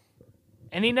couple,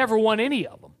 and he never won any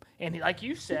of them. And like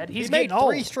you said, he's made getting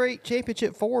old. 3 straight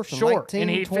championship fours from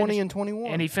 19, 20, and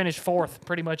 21. And he finished 4th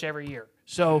pretty much every year.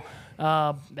 So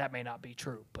that may not be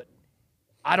true, but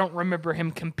I don't remember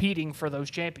him competing for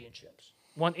those championships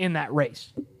in that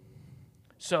race.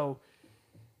 So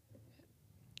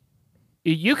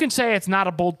you can say it's not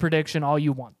a bold prediction all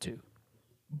you want to,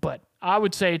 but I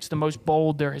would say it's the most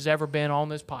bold there has ever been on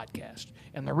this podcast.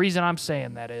 And the reason I'm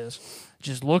saying that is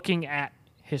just looking at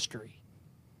history.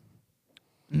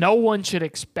 No one should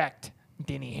expect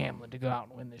Denny Hamlin to go out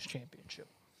and win this championship.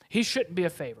 He shouldn't be a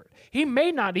favorite. He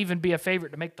may not even be a favorite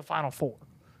to make the Final Four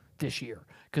this year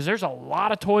because there's a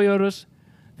lot of Toyotas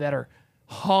that are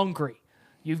hungry.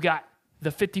 You've got the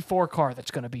 54 car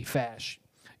that's going to be fast.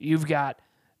 You've got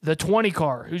the 20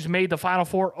 car who's made the Final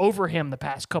Four over him the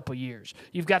past couple years.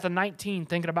 You've got the 19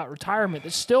 thinking about retirement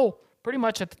that's still pretty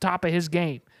much at the top of his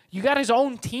game. You got his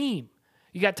own team.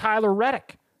 You got Tyler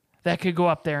Reddick that could go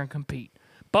up there and compete.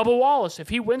 Bubba Wallace, if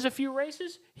he wins a few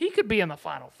races, he could be in the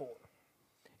Final Four.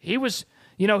 He was,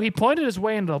 he pointed his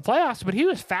way into the playoffs, but he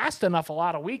was fast enough a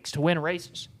lot of weeks to win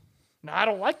races. Now, I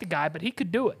don't like the guy, but he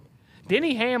could do it.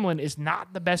 Denny Hamlin is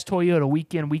not the best Toyota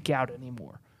week in, week out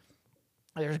anymore.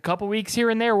 There's a couple weeks here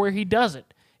and there where he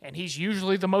doesn't, and he's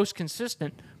usually the most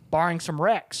consistent, barring some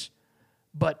wrecks.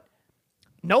 But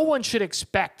no one should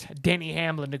expect Denny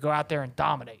Hamlin to go out there and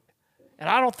dominate, and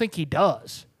I don't think he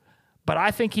does. But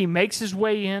I think he makes his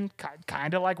way in,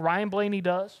 kind of like Ryan Blaney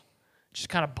does. Just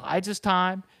kind of bides his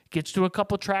time, gets to a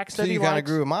couple tracks that he likes. So you kind of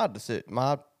agree with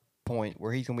my point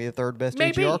where he's going to be the 3rd best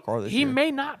JGR car this year. He may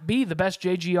not be the best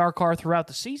JGR car throughout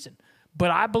the season,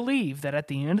 but I believe that at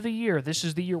the end of the year, this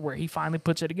is the year where he finally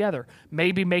puts it together.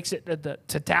 Maybe makes it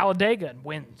to Talladega and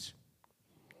wins.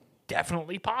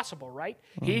 Definitely possible, right?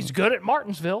 Mm-hmm. He's good at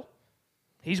Martinsville.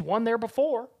 He's won there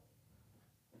before.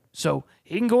 So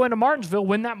he can go into Martinsville,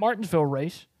 win that Martinsville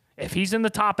race. If he's in the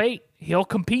top 8, he'll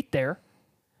compete there.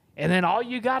 And then all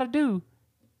you got to do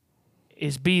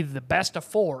is be the best of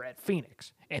 4 at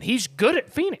Phoenix. And he's good at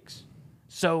Phoenix.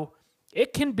 So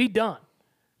it can be done.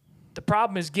 The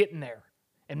problem is getting there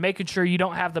and making sure you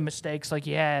don't have the mistakes like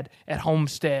you had at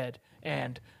Homestead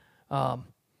and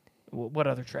What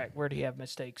other track? Where did he have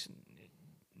mistakes?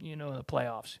 In the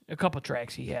playoffs. A couple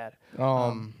tracks he had.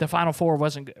 The Final Four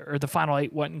wasn't, or the Final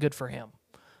 8 wasn't good for him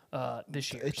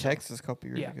this year. Texas a couple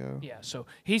years ago. Yeah. So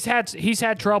he's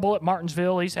had trouble at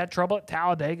Martinsville. He's had trouble at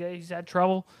Talladega. He's had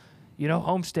trouble,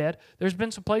 Homestead. There's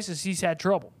been some places he's had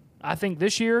trouble. I think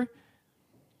this year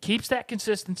keeps that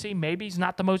consistency. Maybe he's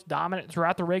not the most dominant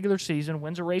throughout the regular season.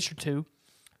 Wins a race or two.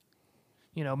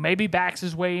 Maybe backs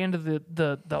his way into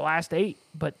the last 8,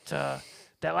 but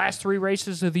that last 3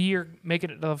 races of the year,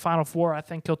 making it to the Final Four, I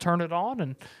think he'll turn it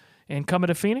on and come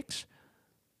into Phoenix.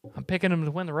 I'm picking him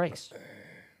to win the race.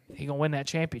 He's going to win that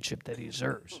championship that he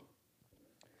deserves.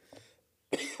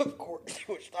 Of course,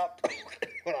 you would stop talking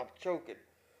when I'm choking.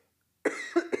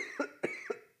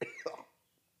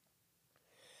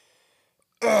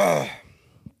 All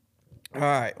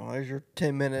right, well, there's your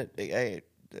 10-minute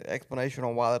explanation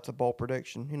on why that's a bold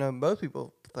prediction. Most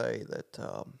people say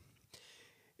that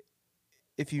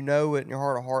if you know it in your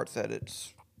heart of hearts that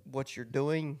it's what you're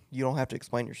doing, you don't have to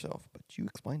explain yourself. But you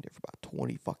explained it for about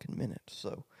 20 fucking minutes.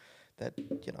 So that,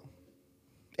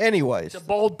 Anyways. It's a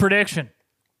bold prediction.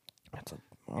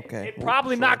 Okay. It's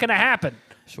probably not going to happen.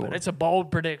 Sure. But it's a bold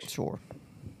prediction. Sure.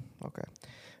 Okay.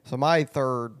 So my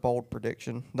third bold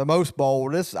prediction, the most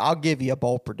bold, I'll give you a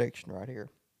bold prediction right here.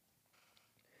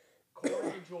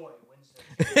 Corey Joy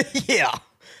wins Yeah.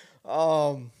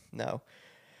 No.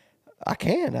 I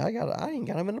can. I ain't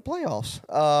got him in the playoffs.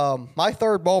 My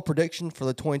third bold prediction for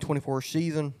the 2024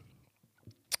 season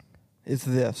is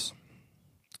this.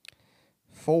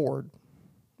 Ford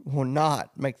will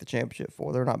not make the championship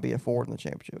 4. There will not be a Ford in the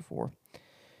championship 4.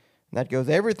 And that goes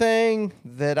everything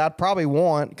that I'd probably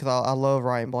want because I love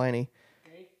Ryan Blaney.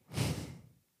 Okay.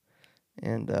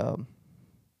 And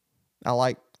I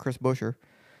like Chris Buescher.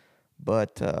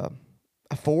 But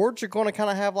Fords are going to kind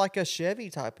of have like a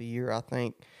Chevy type of year, I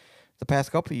think, the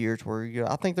past couple of years where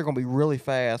I think they're going to be really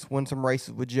fast, win some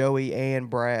races with Joey and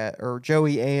Brad, or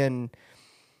Joey and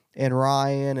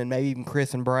Ryan, and maybe even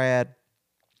Chris and Brad.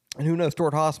 And who knows,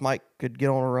 Stuart Haas could get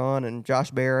on a run, and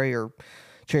Josh Berry or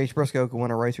Chase Briscoe could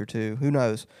win a race or two. Who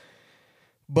knows?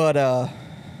 But,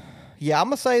 yeah, I'm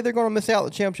going to say they're going to miss out on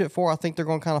the championship 4. I think they're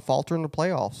going to kind of falter in the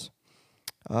playoffs.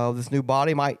 This new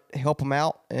body might help them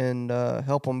out and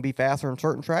help them be faster in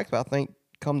certain tracks, but I think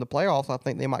come the playoffs, I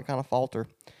think they might kind of falter.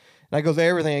 And that goes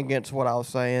everything against what I was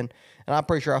saying. And I'm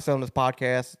pretty sure I said on this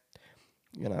podcast,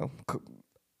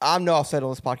 I know I've said on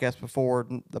this podcast before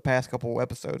the past couple of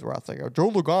episodes where I think, Joe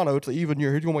Logano, it's an even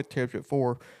year. He's going to make the championship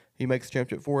 4. He makes the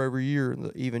championship 4 every year in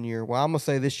the even year. Well, I'm going to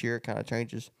say this year it kind of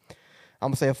changes. I'm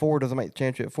going to say a Ford doesn't make the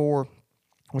championship 4,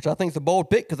 which I think is a bold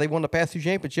pick because they won the past 2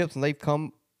 championships and they've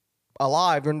come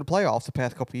alive during the playoffs the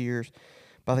past couple of years.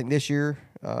 But I think this year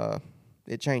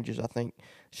it changes. I think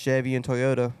Chevy and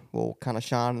Toyota will kind of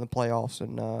shine in the playoffs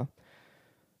and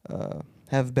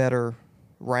have better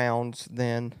rounds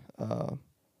than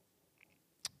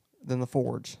the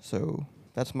Fords. So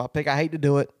that's my pick. I hate to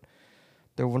do it.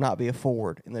 There will not be a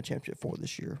Ford in the championship 4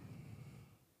 this year.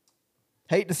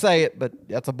 Hate to say it, but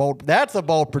that's a bold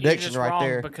prediction right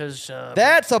there. Because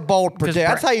that's a bold prediction.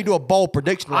 That's how you do a bold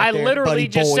prediction right there, I literally buddy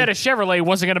just boy. said a Chevrolet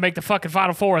wasn't going to make the fucking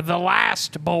Final Four. The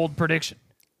last bold prediction.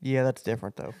 Yeah, that's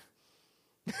different, though.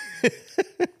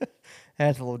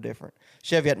 That's a little different.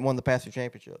 Chevy hadn't won the past 2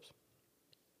 championships.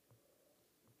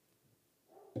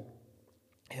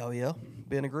 Hell yeah.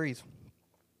 Ben agrees.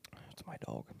 That's my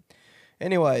dog.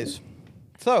 Anyways,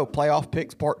 so playoff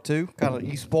picks part 2.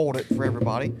 You spoiled it for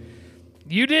everybody.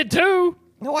 You did too.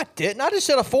 No, I didn't. I just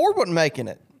said a Ford wasn't making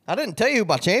it. I didn't tell you who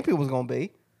my champion was going to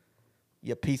be.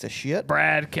 You piece of shit.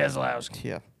 Brad Keselowski.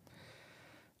 Yeah.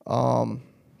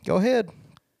 Go ahead.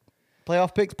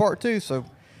 Playoff picks part 2. So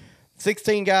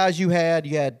 16 guys you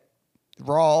had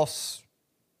Ross.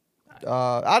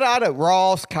 I had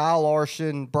Ross, Kyle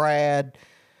Larson, Brad,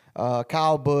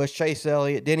 Kyle Busch, Chase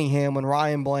Elliott, Denny Hamlin,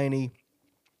 Ryan Blaney,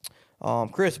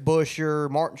 Chris Buescher,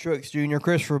 Martin Truex Jr.,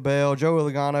 Christopher Bell,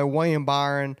 Joey Logano, William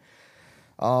Byron.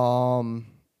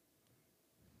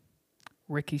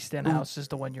 Ricky Stenhouse is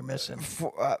the one you're missing.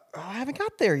 I haven't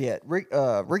got there yet.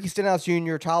 Ricky Stenhouse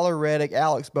Jr., Tyler Reddick,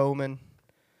 Alex Bowman.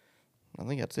 I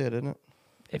think that's it, isn't it?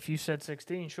 If you said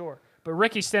 16, sure. But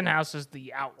Ricky Stenhouse is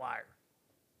the outlier.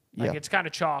 Like, it's kind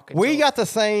of chalk. We got the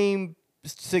same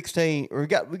 16. Or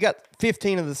we got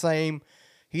 15 of the same.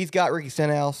 He's got Ricky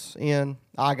Stenhouse in.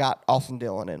 I got Austin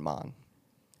Dillon in mine.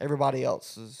 Everybody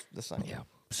else is the same. Yeah.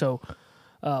 So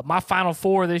my Final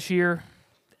Four this year,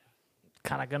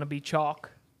 kind of going to be chalk,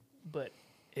 but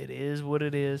it is what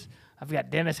it is. I've got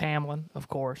Dennis Hamlin, of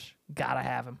course. Got to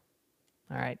have him.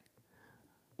 All right.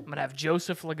 I'm going to have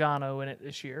Joseph Logano in it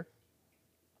this year.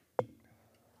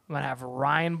 I'm I'm going to have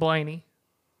Ryan Blaney,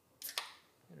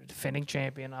 defending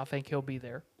champion. I think he'll be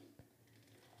there.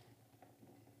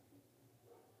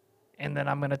 And then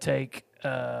I'm going to take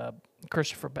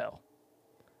Christopher Bell.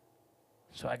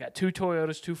 So I got 2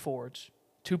 Toyotas, 2 Fords,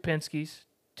 2 Penske's,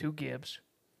 2 Gibbs.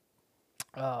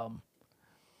 I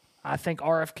think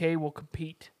RFK will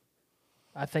compete.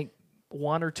 I think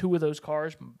 1 or 2 of those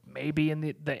cars, maybe in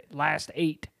the last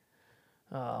 8.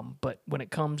 But when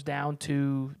it comes down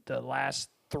to the last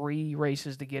 3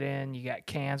 races to get in, you got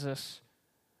Kansas,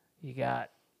 you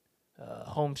got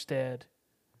Homestead,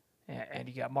 and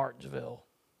you got Martinsville.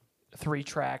 3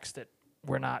 tracks that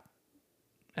we're not,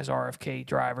 as RFK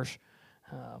drivers,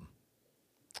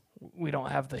 we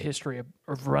don't have the history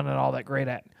of running all that great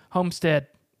at. Homestead,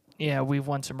 yeah, we've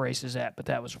won some races at, but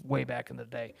that was way back in the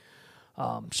day.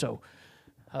 So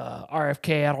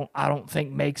RFK, I don't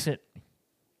think makes it.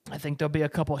 I think there'll be a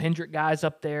couple Hendrick guys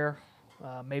up there,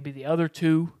 maybe the other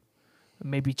 2,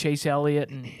 maybe Chase Elliott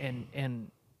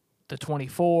and the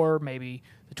 24, maybe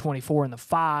the 24 and the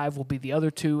 5 will be the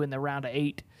other 2 in the round of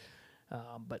 8.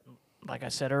 But like I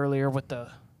said earlier, with the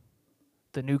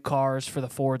new cars for the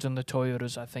Fords and the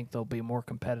Toyotas, I think they'll be more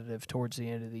competitive towards the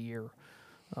end of the year,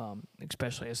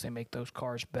 especially as they make those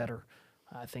cars better.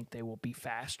 I think they will be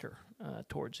faster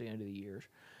towards the end of the year.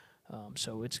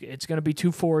 So it's going to be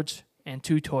 2 Fords and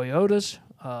 2 Toyotas.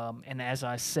 And as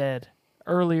I said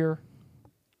earlier,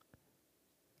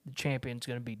 the champion's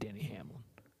going to be Denny Hamlin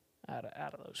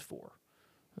out of those 4.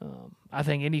 I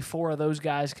think any 4 of those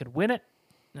guys could win it.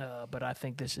 But I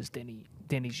think this is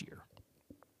Denny's year.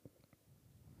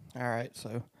 All right,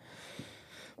 so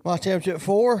my championship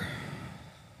 4,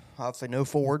 obviously no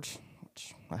Fords,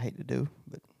 which I hate to do,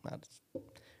 but I just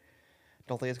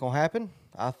don't think it's going to happen.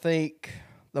 I think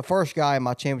the first guy in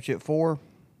my championship 4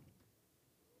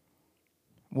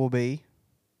 will be.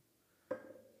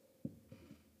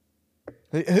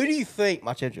 Who do you think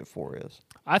my championship 4 is?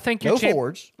 I think No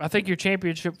Fords. I think your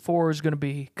championship 4 is going to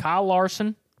be Kyle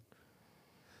Larson.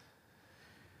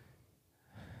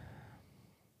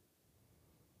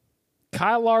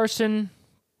 Kyle Larson,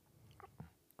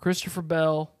 Christopher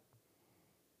Bell,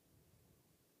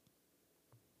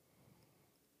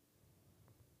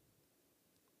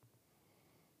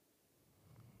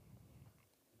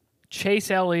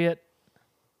 Chase Elliott,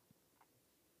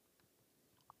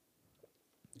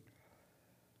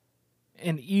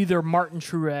 and either Martin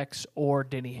Truex or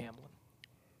Denny Hamlin.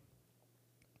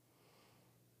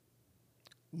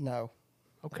 No.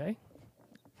 Okay.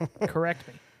 Correct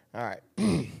me. All right.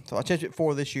 So I championship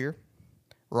 4 this year.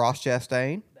 Ross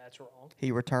Chastain. That's wrong. He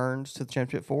returns to the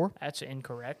championship 4. That's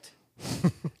incorrect.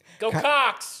 Go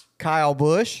Cox! Kyle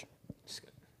Busch. He's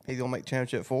going to make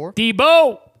championship 4.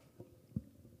 Debo!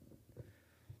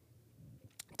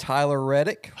 Tyler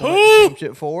Reddick. Who?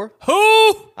 Championship 4.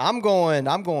 Who? I'm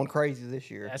going crazy this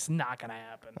year. That's not going to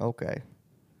happen. Okay.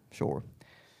 Sure.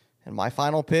 And my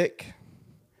final pick.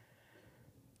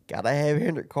 Got to have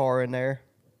Hendrick car in there.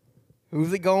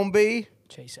 Who's it going to be?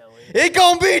 Chase Elliott. It's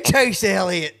going to be Chase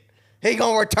Elliott. He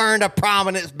going to return to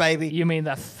prominence, baby. You mean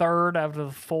the third out of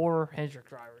the 4 Hendrick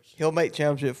drivers? He'll make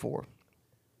championship 4.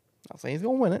 I'm saying he's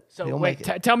going to win it. So He'll wait, make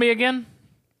it. tell me again.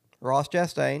 Ross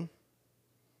Chastain.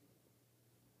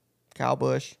 Kyle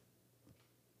Busch.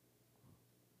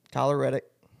 Tyler Reddick.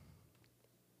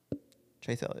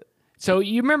 Chase Elliott. So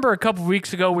you remember a couple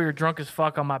weeks ago we were drunk as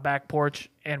fuck on my back porch,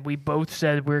 and we both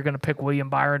said we were going to pick William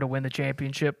Byron to win the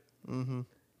championship? Mm-hmm.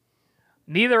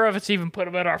 Neither of us even put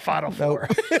him in our final 4.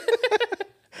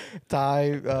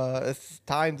 Times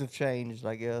have changed,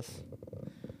 I guess.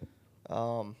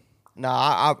 No,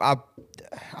 I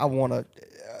want to.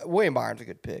 William Byron's a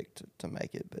good pick to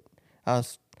make it, but I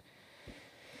was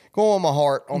going on my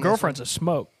heart. On Girlfriend's a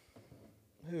smoke.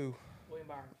 Who? William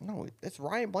Byron. No, it's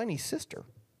Ryan Blaney's sister.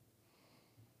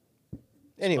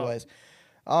 Anyways,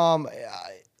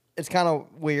 it's kind of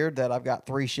weird that I've got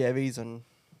 3 Chevys, and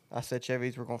I said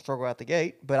Chevys were going to struggle out the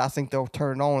gate, but I think they'll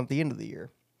turn it on at the end of the year.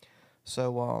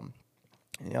 So,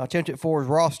 championship 4 is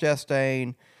Ross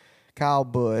Chastain, Kyle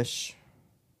Busch.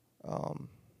 Who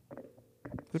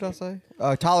did I say?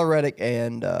 Tyler Reddick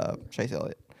and Chase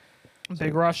Elliott.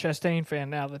 Big Ross Chastain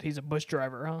fan now that he's a Busch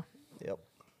driver, huh? Yep.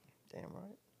 Damn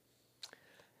right.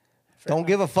 Don't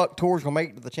give a fuck. Tour's going to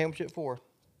make it to the championship 4.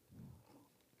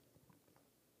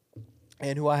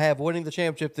 And who I have winning the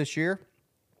championship this year?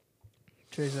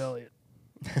 Chase Elliott.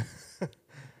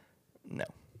 No.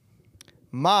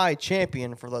 My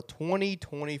champion for the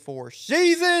 2024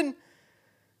 season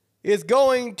is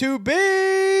going to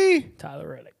be Tyler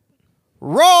Reddick.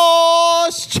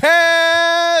 Ross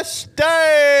Chastain.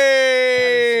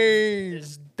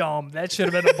 It's dumb. That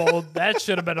should have been a bold. That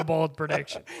should have been a bold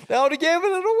prediction. They would have given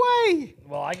it away.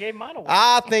 Well, I gave mine away.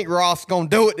 I think Ross is going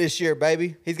to do it this year,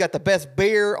 baby. He's got the best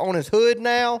beer on his hood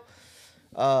now.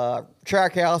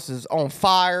 Trackhouse is on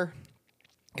fire.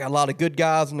 Got a lot of good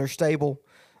guys in their stable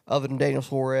other than Daniel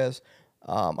Suarez.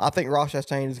 I think Ross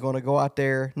Chastain is going to go out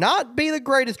there, not be the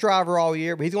greatest driver all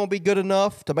year, but he's going to be good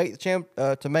enough to make the Hey,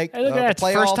 look at that. the It's the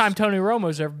playoffs. first time Tony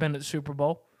Romo's ever been at the Super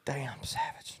Bowl. Damn,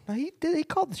 savage. No, he did. He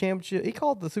called the championship. He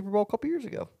called the Super Bowl a couple years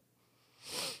ago.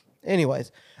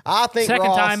 Anyways, I think Second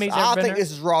Ross, time he's ever I been think there.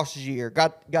 this is Ross's year.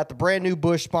 Got the brand new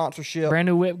Busch sponsorship. Brand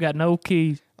new whip, got no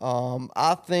keys.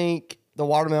 I think the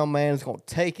Watermelon Man is going to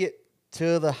take it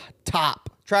to the top.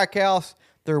 Trackhouse,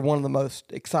 they're one of the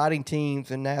most exciting teams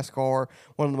in NASCAR,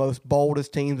 one of the most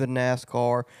boldest teams in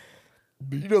NASCAR.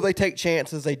 You know, they take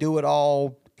chances. They do it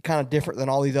all kind of different than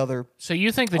all these other. So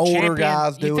you think the Older champion?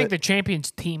 guys do you think it. the champion's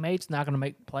teammates not going to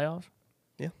make the playoffs?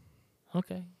 Yeah.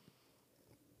 Okay.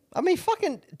 I mean,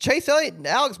 fucking Chase Elliott and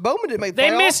Alex Bowman didn't make the They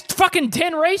playoffs. missed fucking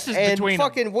 10 races And between them.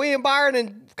 fucking William Byron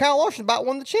and Kyle Larson about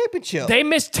won the championship. They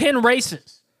missed 10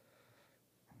 races.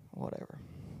 Whatever.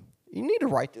 You need to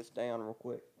write this down real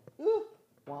quick.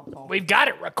 While I'm talking. We've got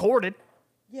it recorded.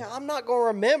 Yeah, I'm not going to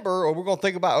remember, or we're going to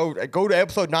think about, go to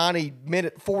episode 90,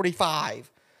 minute 45,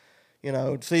 you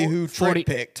know, and see who Trent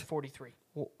picked. 43.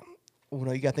 Well,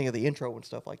 no, you got to think of the intro and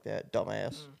stuff like that,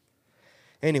 dumbass.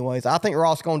 Anyways, I think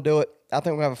Ross is going to do it. I think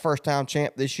we're going to have a first-time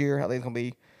champ this year. I think it's going to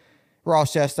be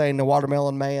Ross Chastain, the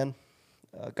Watermelon Man.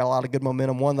 Got a lot of good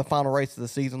momentum. Won the final race of the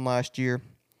season last year.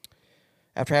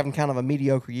 After having kind of a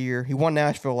mediocre year. He won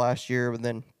Nashville last year, but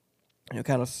then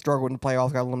kind of struggled in the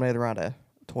playoffs, got eliminated around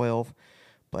 12.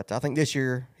 But I think this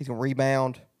year he's going to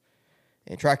rebound,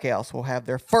 and Trackhouse will have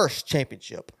their first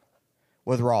championship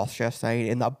with Ross Chastain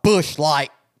in the Busch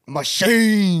Light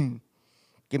machine.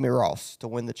 Give me Ross to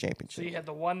win the So championship. you had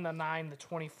the 1, the 9, the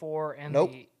 24, and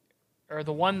Nope.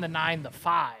 the 1, the 9, the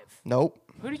 5. Nope.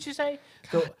 Who did you say?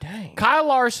 God dang. Kyle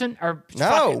Larson, or No.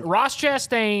 fucking Ross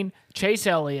Chastain, Chase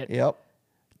Elliott, Yep.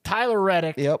 Tyler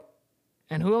Reddick, Yep.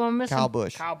 and who am I missing? Kyle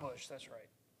Busch. Kyle Busch, that's right.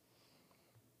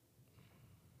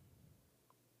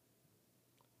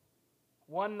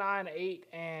 1, 9, 8,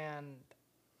 and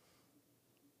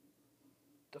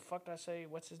the fuck did I say?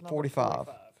 What's his number? 45.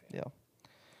 Yeah. Yeah.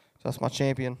 So that's my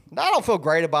champion. I don't feel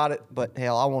great about it, but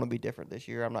hell, I want to be different this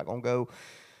year. I'm not going to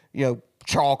go,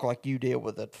 chalk like you did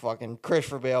with the fucking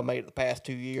Christopher Bell made it the past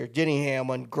 2 years. Jenny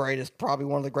Hamlin, probably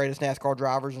one of the greatest NASCAR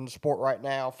drivers in the sport right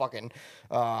now. Fucking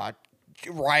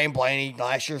Ryan Blaney,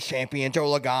 last year's champion. Joe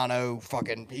Logano,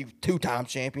 fucking he 2-time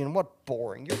champion. What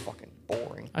boring. You're fucking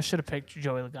boring. I should have picked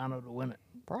Joey Logano to win it.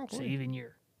 Probably. It's an even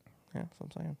year. Yeah, that's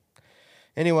what I'm saying.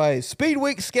 Anyways, Speed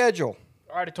Week schedule.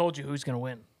 I already told you who's going to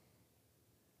win.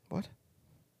 What?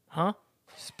 Huh?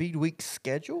 Speed Week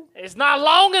schedule? It's not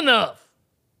long enough.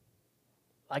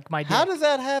 Like my How dick. does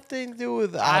that have to do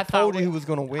with I thought told you we- who was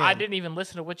going to win? I didn't even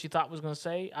listen to what you thought was going to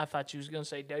say. I thought you was going to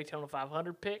say Daytona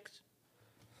 500 picks.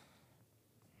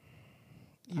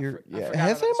 You're, I yeah. forgot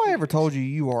Has about the anybody Speed ever Weeks. told you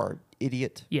you are an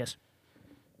idiot? Yes.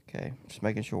 Okay, just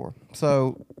making sure.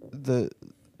 So you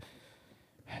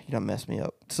don't mess me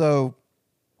up. So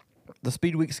the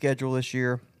Speed Week schedule this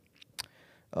year,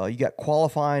 you got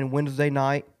qualifying Wednesday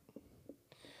night.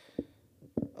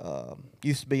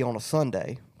 Used to be on a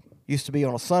Sunday.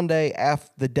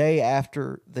 The day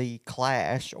after the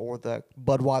Clash or the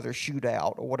Budweiser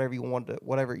Shootout or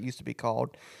whatever it used to be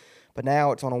called. But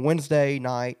now it's on a Wednesday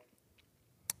night.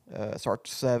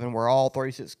 Starts at 7, where all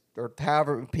 36 or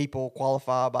however many people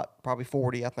qualify, about probably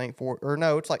 40, I think.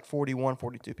 It's like 41,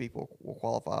 42 people will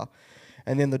qualify.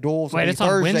 And then the duels will Wait, be it's on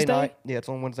Thursday Wednesday? night. Yeah, it's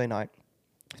on Wednesday night.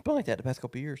 It's been like that the past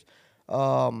couple of years.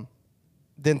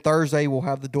 Then Thursday we'll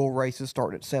have the dual races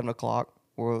starting at 7 o'clock.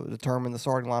 We'll determine the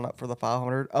starting lineup for the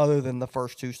 500, other than the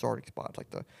first 2 starting spots.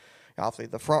 Obviously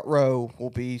the front row will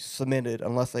be cemented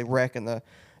unless they wreck in the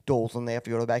duels and they have to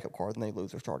go to the backup car, then they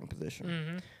lose their starting position.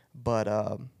 Mm-hmm.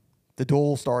 But the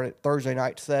duel start at Thursday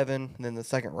night 7, and then the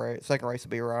second race will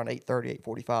be around 8:30,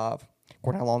 8:45,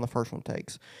 according to how long the first one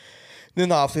takes.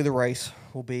 Then obviously the race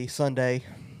will be Sunday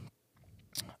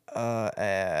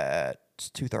at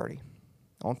 2:30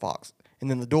 on Fox, and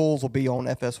then the duels will be on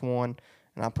FS1,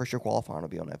 and I'm pretty sure qualifying will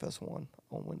be on FS1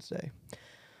 on Wednesday.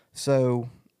 So,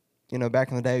 back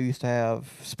in the day, we used to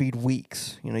have speed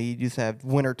weeks. You used to have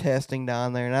winter testing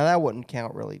down there. Now, that wouldn't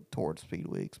count really towards speed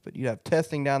weeks, but you'd have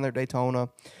testing down there at Daytona.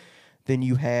 Then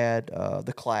you had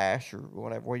the Clash, or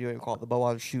whatever, what you want to call it, the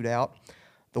Budweiser Shootout,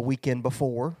 the weekend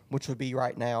before, which would be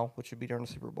right now, which would be during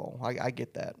the Super Bowl. I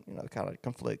get that, it kind of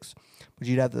conflicts. But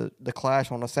you'd have the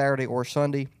Clash on a Saturday or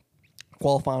Sunday.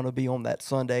 Qualifying would be on that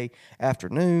Sunday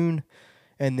afternoon.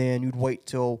 and then you'd wait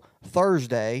till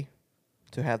Thursday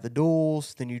to have the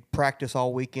duels. Then you'd practice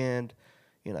all weekend.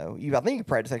 I think you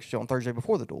practice actually on Thursday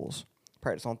before the duels.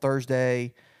 Practice on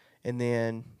Thursday, and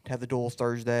then have the duels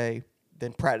Thursday.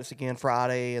 Then practice again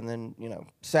Friday, and then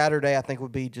Saturday I think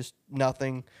would be just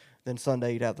nothing. Then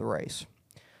Sunday you'd have the race.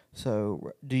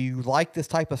 So, do you like this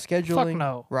type of scheduling,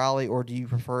 no. Riley, or do you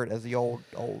prefer it as the old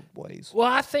ways?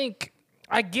 Well, I think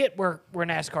I get where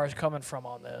NASCAR is coming from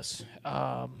on this.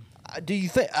 Do you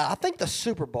think? I think the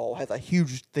Super Bowl has a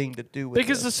huge thing to do with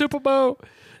Because the this. Super Bowl.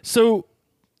 So,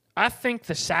 I think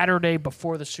the Saturday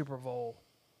before the Super Bowl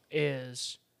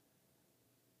is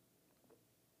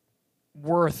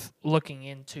worth looking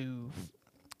into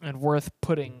and worth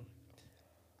putting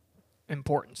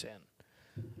importance in.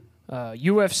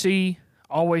 UFC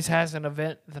always has an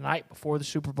event the night before the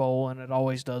Super Bowl, and it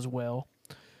always does well.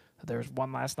 There's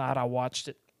one last night. I watched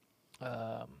it.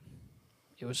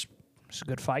 It was a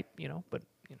good fight, but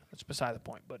that's beside the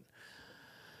point. But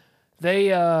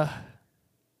they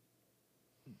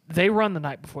run the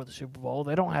night before the Super Bowl.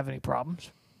 They don't have any problems.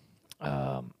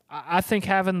 I think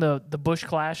having the Busch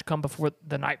Clash come before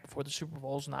the night before the Super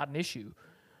Bowl is not an issue.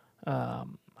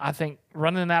 I think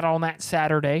running that on that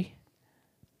Saturday,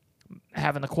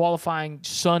 having the qualifying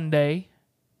Sunday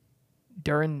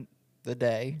during the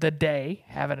day,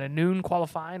 having a noon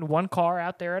qualifying, one car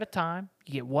out there at a time.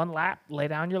 You get one lap, lay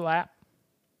down your lap,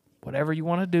 whatever you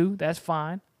want to do, that's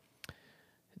fine.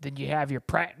 Then you have your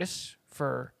practice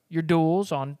for your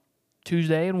duels on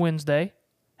Tuesday and Wednesday.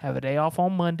 Have a day off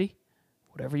on Monday,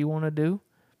 whatever you want to do.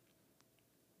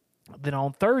 Then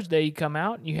on Thursday, you come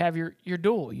out and you have your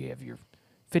duel. You have your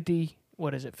 50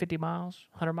 miles,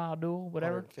 100-mile duel,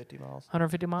 whatever? 150 miles.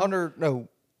 150 miles?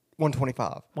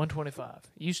 125. 125.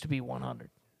 It used to be 100.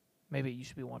 Maybe it used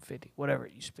to be 150, whatever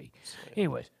it used to be.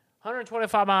 Anyways,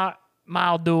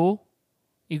 125-mile duel.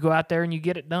 You go out there and you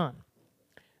get it done.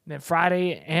 And then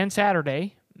Friday and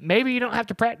Saturday, maybe you don't have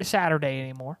to practice Saturday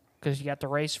anymore because you got the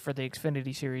race for the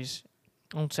Xfinity Series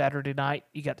on Saturday night.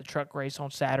 You got the truck race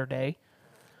on Saturday.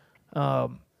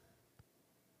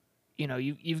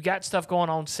 You've got stuff going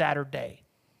on Saturday.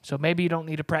 So maybe you don't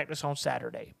need to practice on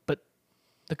Saturday. But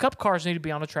the Cup cars need to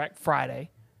be on the track Friday,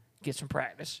 get some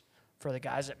practice for the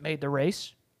guys that made the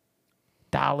race,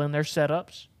 dial in their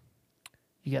setups.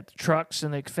 You got the trucks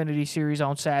and the Xfinity Series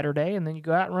on Saturday, and then you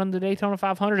go out and run the Daytona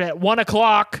 500 at 1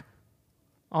 o'clock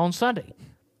on Sunday.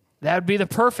 That would be the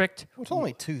perfect. Well, it's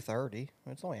only 2:30.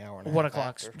 It's only an hour and a half. 1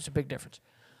 o'clock. After. It's a big difference.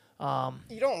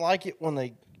 You don't like it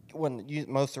when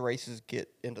most of the races get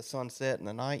into sunset in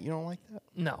the night. You don't like that?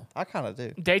 No. I kind of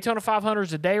do. Daytona 500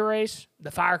 is a day race.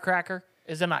 The Firecracker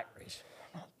is a night race.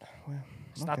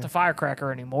 It's not the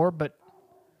Firecracker anymore, but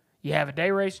you have a day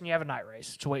race and you have a night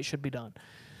race. It's the way it should be done.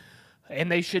 And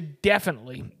they should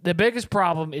definitely. The biggest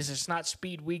problem is it's not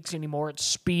speed weeks anymore. It's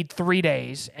speed 3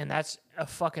 days, and that's a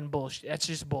fucking bullshit. That's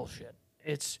just bullshit.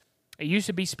 It used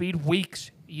to be speed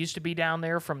weeks. It used to be down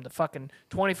there from the fucking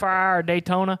 24-hour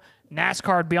Daytona.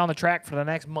 NASCAR would be on the track for the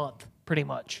next month, pretty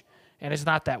much. And it's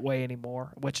not that way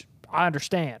anymore, which I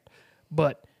understand.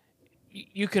 But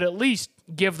you could at least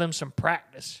give them some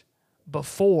practice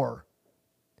before.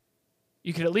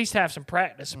 You could at least have some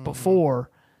practice before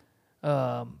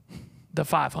the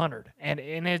 500, and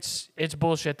it's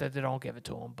bullshit that they don't give it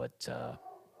to them.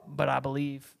 But I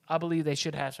believe they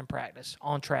should have some practice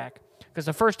on track because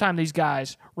the first time these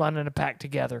guys run in a pack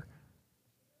together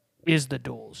is the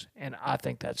duels, and I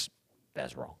think that's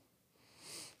wrong.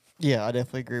 Yeah, I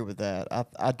definitely agree with that.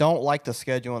 I don't like the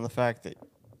schedule and the fact that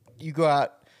you go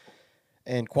out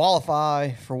and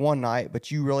qualify for one night,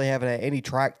 but you really haven't had any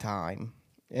track time.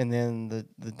 And then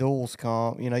the duels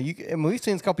come. And we've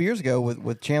seen this a couple years ago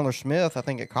with Chandler Smith, I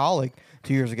think at Colleague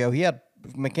 2 years ago. He had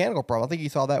mechanical problem. I think you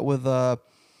saw that with,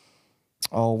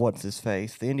 what's his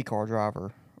face? The IndyCar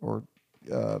driver or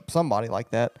somebody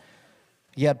like that.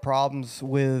 He had problems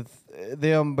with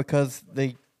them because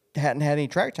they hadn't had any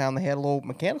track time. They had little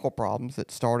mechanical problems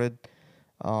that started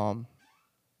the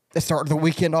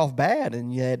weekend off bad,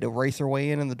 and you had to race their way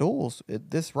in the duels.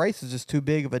 This race is just too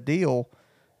big of a deal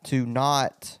to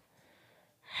not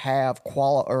have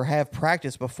have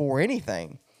practice before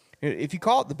anything. If you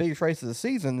call it the biggest race of the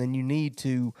season, then you need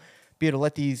to be able to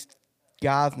let these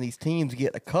guys and these teams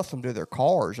get accustomed to their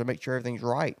cars and make sure everything's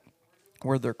right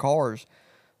with their cars.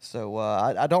 So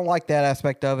I don't like that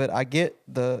aspect of it. I get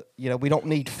we don't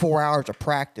need 4 hours of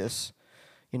practice,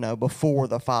 before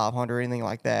the 500 or anything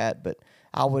like that. But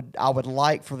I would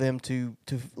like for them to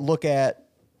look at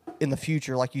in the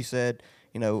future, like you said,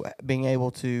 being able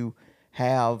to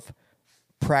have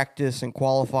practice and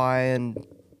qualifying,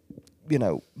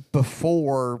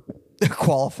 before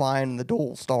qualifying and the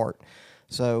duels start.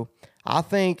 So I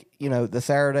think, the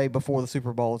Saturday before the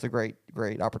Super Bowl is a great,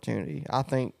 great opportunity. I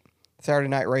think Saturday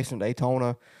night racing at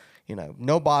Daytona,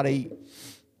 nobody,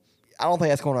 I don't think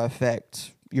that's going to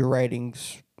affect your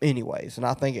ratings anyways. And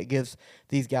I think it gives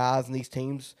these guys and these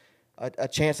teams a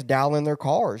chance to dial in their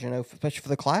cars, especially for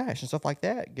the Clash and stuff like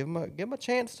that. Give them a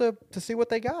chance to see what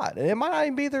they got. And it might not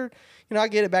even be their, I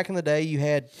get it. Back in the day, you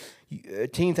had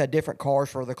teams had different cars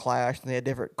for the Clash and they had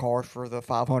different cars for the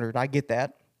 500. I get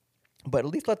that, but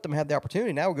at least let them have the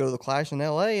opportunity. Now we go to the Clash in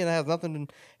LA and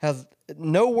it has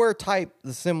nowhere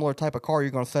the similar type of car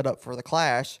you're going to set up for the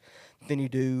Clash than you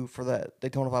do for the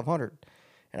Daytona 500.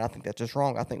 And I think that's just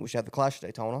wrong. I think we should have the Clash at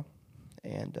Daytona,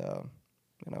 and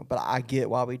but I get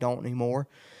why we don't anymore.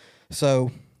 So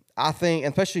I think,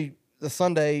 especially the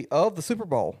Sunday of the Super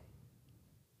Bowl,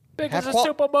 Big as a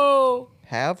Super Bowl.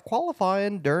 Have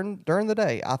qualifying during the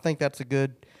day. I think that's a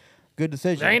good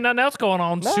decision. There ain't nothing else going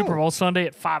on Super Bowl Sunday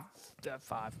at 5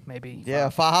 maybe. Yeah,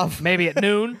 5. Maybe at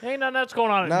noon. Ain't nothing else going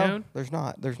on at noon. There's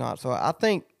not. So I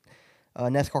think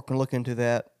NASCAR can look into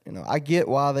that. I get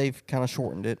why they've kind of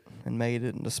shortened it and made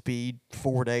it into speed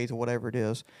 4 days or whatever it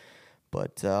is.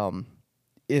 But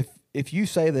if you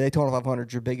say the Daytona 500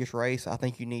 is your biggest race, I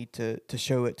think you need to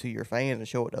show it to your fans and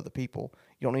show it to other people.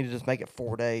 You don't need to just make it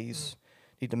 4 days.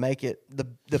 You need to make it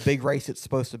the big race it's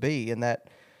supposed to be, and that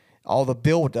all the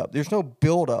build up. There's no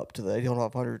build up to the Daytona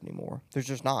 500 anymore. There's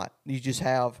just not. You just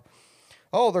have,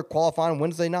 they're qualifying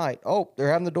Wednesday night. Oh,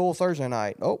 they're having the duel Thursday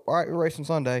night. Oh, all right, we're racing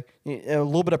Sunday. A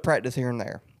little bit of practice here and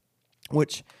there,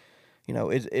 which,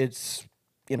 it's.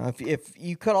 If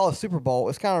you cut all the Super Bowl,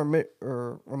 it's kind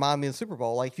of remind me of the Super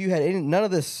Bowl. Like if you had none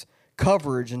of this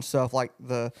coverage and stuff, like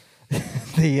the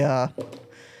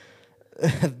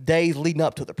days leading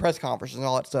up to the press conferences and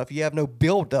all that stuff, you have no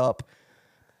build up.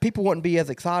 People wouldn't be as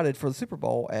excited for the Super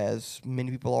Bowl as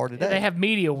many people are today. They have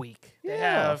media week. Yeah. They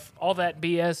have all that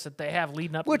BS that they have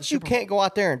leading up to the Which you Super can't Bowl. go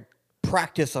out there and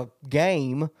practice a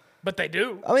game. But they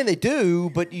do. I mean, they do,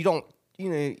 but you don't.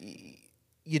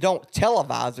 You don't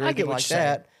televise or I get anything what like you're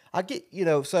saying. that. I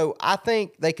get, so I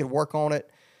think they could work on it.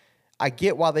 I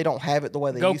get why they don't have it the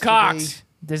way they Go used Cox. to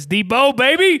This Debo,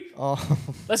 baby. be.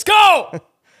 Let's go.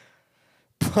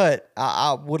 But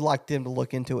I would like them to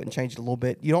look into it and change it a little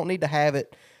bit. You don't need to have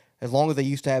it as long as they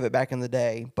used to have it back in the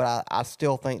day, but I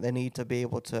still think they need to be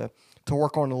able to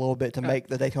work on it a little bit to make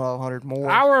the Daytona 500 more.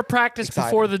 Hour of practice exciting.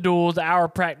 before the duels, hour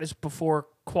of practice before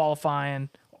qualifying,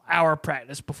 hour of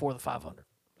practice before the 500.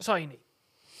 That's all you need.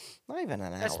 Not even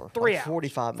an That's hour. 3 like hours.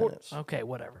 45 minutes. Okay,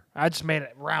 whatever. I just made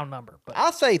it a round number. But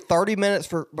I'll say 30 minutes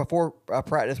before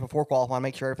practice, before qualifying,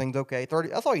 make sure everything's okay. 30.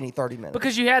 That's all you need, 30 minutes.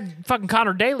 because you had fucking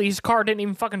Connor Daly, his car didn't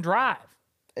even fucking drive.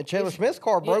 And Chandler Smith's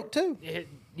car broke too.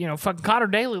 Fucking Connor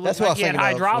Daly looked That's what I like was he had thinking of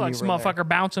when hydraulics, you were in there. motherfucker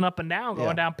bouncing up and down, going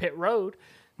Yeah. down pit road.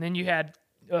 And then you had,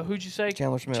 who'd you say?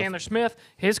 Chandler Smith. Chandler Smith.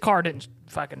 His car didn't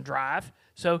fucking drive.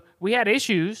 So we had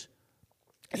issues.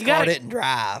 His car didn't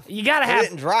drive. You gotta It have.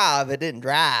 didn't drive. It didn't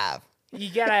drive. You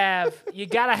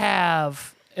gotta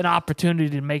have an opportunity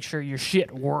to make sure your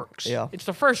shit works. Yeah. It's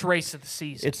the first race of the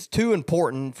season. It's too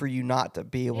important for you not to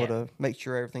be able Yeah. to make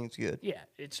sure everything's good. yeah,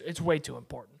 it's way too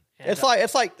important. And, It's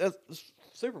like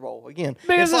Super Bowl again.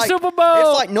 Big as It's the like, Super Bowl.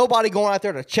 It's like nobody going out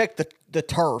there to check the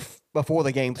turf before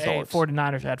the game hey, starts.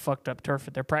 49ers had fucked up turf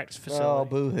at their practice Oh, facility.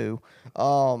 boo-hoo.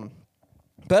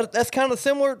 But that's kind of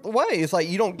similar way. It's like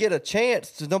you don't get a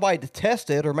chance to nobody to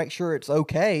test it or make sure it's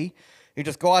okay. You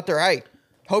just go out there, hey,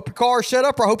 hope your car's shut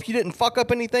up, or I hope you didn't fuck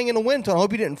up anything in the wind tunnel. I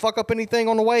hope you didn't fuck up anything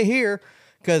on the way here,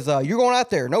 because you're going out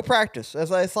there, no practice.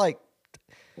 It's like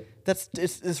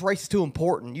this race is too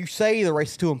important. You say the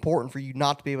race is too important for you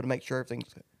not to be able to make sure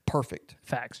everything's perfect.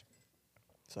 Facts.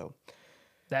 So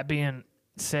That being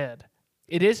said,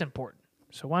 it is important.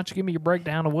 So why don't you give me your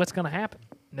breakdown of what's going to happen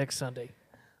next Sunday?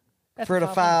 At for the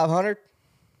 500. 500,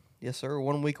 yes, sir,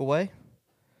 1 week away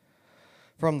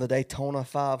from the Daytona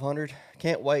 500.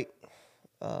 Can't wait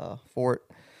for it.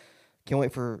 Can't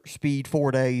wait for Speed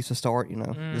 4 days to start,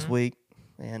 this week.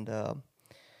 And,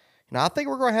 I think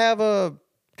we're going to have a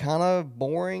kind of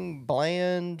boring,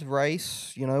 bland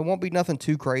race. It won't be nothing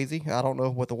too crazy. I don't know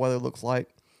what the weather looks like.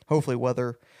 Hopefully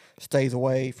weather stays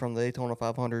away from the Daytona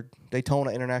 500,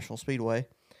 Daytona International Speedway.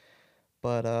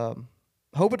 But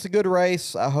hope it's a good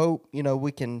race. I hope,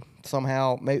 we can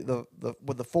somehow, maybe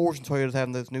with the Fords and Toyotas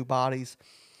having those new bodies,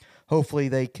 hopefully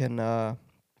they can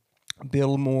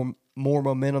build more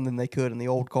momentum than they could in the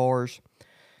old cars,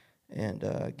 and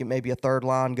get maybe a third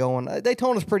line going.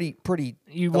 Daytona's pretty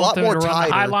You a want lot them more to run tighter.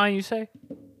 the high line, you say?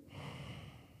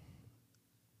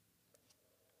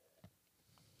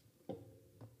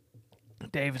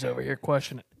 Dave is over here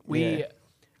questioning it. Yeah.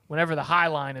 Whenever the high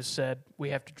line is said, we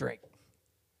have to drink.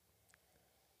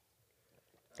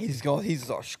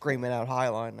 He's screaming out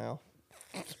Highline now.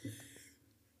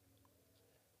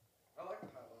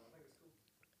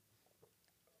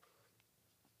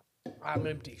 I'm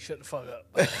empty. Shut the fuck up.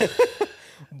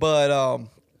 But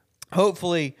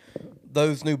hopefully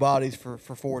those new bodies for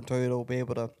Ford and Toyota will be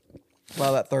able to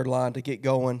allow that third line to get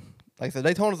going. Like I said,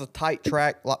 Daytona's a tight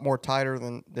track, a lot more tighter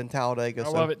than Talladega. I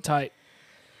love it tight.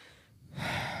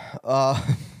 God.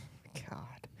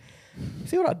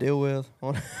 See what I deal with?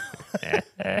 But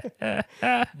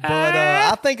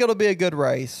I think it'll be a good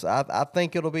race. I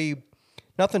think it'll be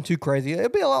nothing too crazy. It'll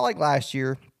be a lot like last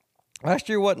year. Last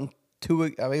year wasn't too.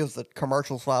 I mean, it was the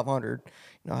commercials 500.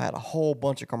 I had a whole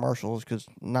bunch of commercials because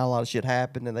not a lot of shit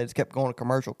happened, and they just kept going to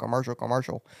commercial.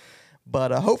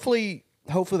 But hopefully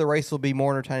the race will be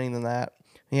more entertaining than that.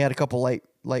 He had a couple late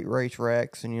race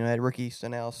wrecks, and had Ricky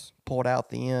Stenhouse pulled out at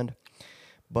the end.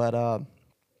 But I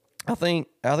think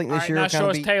this year now kind show of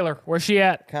us be Taylor. Where's she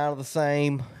at? kind of the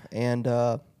same, and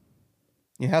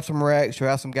you have some wrecks. You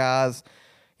have some guys,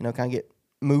 kind of get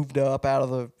moved up out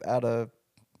of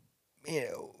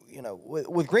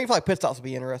with green flag pit stops will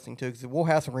be interesting too, because we'll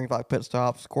have some green flag pit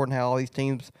stops according to how all these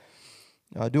teams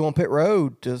do on pit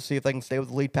road to see if they can stay with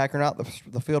the lead pack or not.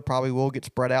 The field probably will get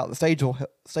spread out. The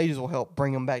stages will help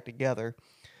bring them back together,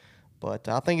 but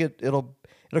I think it'll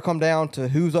come down to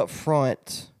who's up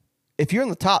front. If you're in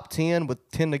the top 10 with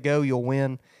 10 to go, you'll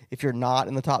win. If you're not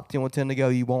in the top 10 with 10 to go,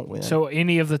 you won't win. So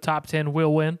any of the top 10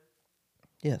 will win?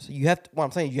 Yes, you have to. What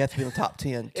I'm saying, you have to be in the top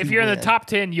 10. If you're in the top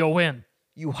 10, you'll win.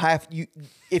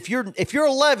 If you're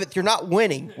 11th, you're not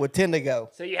winning with 10 to go.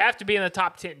 So you have to be in the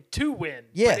top 10 to win.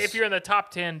 Yes. But if you're in the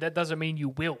top 10, that doesn't mean you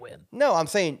will win. No, I'm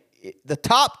saying the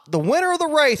winner of the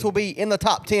race will be in the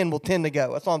top 10 with 10 to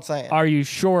go. That's what I'm saying. Are you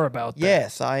sure about that?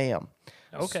 Yes, I am.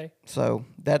 Okay. So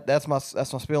that's my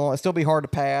spiel on it. It'll still be hard to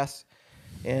pass,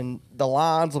 and the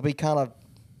lines will be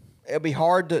it'll be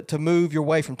hard to move your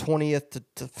way from 20th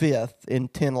to 5th in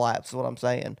 10 laps is what I'm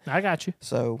saying. I got you.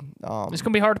 So It's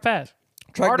going to be hard to pass.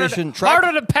 harder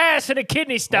Harder to pass than a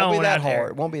kidney stone. won't be that out there.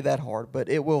 hard. It won't be that hard, but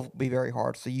it will be very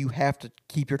hard. So you have to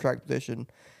keep your track position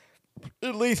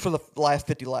at least for the last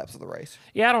 50 laps of the race.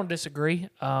 Yeah, I don't disagree.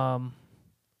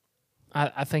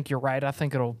 I think you're right. I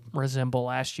think it'll resemble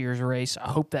last year's race. I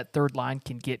hope that third line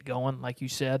can get going, like you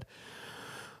said.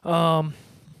 The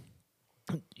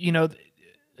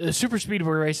super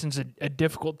speedway racing's a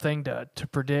difficult thing to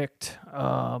predict.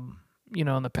 In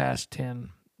the past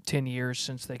 10 years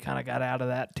since they kind of got out of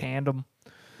that tandem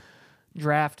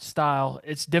draft style,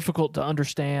 it's difficult to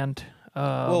understand.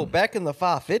 Well, back in the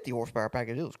 550 horsepower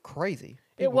package, it was crazy.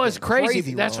 It People was getting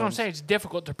crazy. That's what I'm runs. saying. It's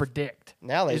difficult to predict.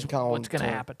 Now is they've gone what's going to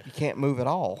to happen. You can't move at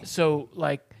all. So,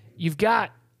 like, you've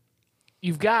got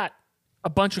a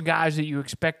bunch of guys that you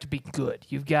expect to be good.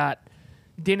 You've got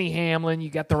Denny Hamlin. You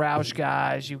got the Roush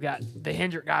guys. You got the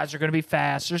Hendrick guys are going to be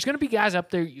fast. There's going to be guys up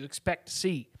there you expect to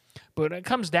see. But when it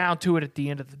comes down to it at the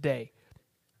end of the day,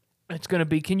 it's going to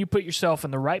be, can you put yourself in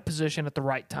the right position at the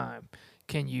right time?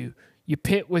 Can you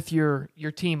pit with your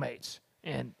teammates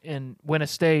and win a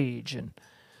stage? And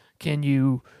can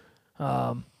you,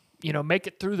 make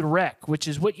it through the wreck, which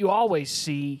is what you always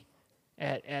see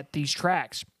at these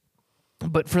tracks.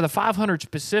 But for the 500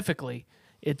 specifically,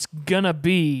 it's going to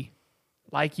be,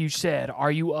 like you said,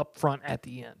 are you up front at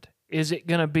the end? Is it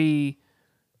going to be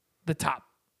the top,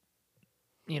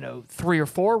 3 or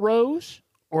 4 rows?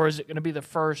 Or is it going to be the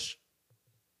first,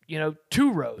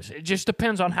 2 rows? It just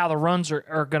depends on how the runs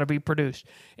are going to be produced.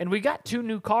 And we got 2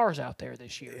 new cars out there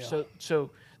this year. Yeah.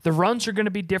 So the runs are going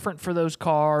to be different for those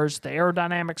cars. The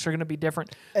aerodynamics are going to be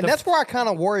different. And that's where I kind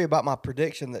of worry about my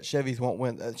prediction that Chevys won't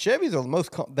win. Chevys are the most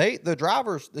the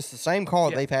drivers. This is the same car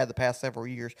they've had the past several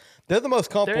years. They're the most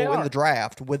comfortable in the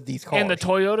draft with these cars. And the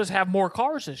Toyotas have more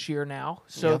cars this year now,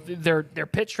 so their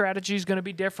pit strategy is going to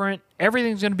be different.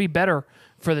 Everything's going to be better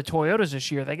for the Toyotas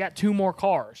this year. They got 2 more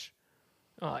cars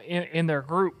in their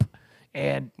group,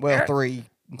 and 3,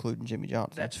 including Jimmy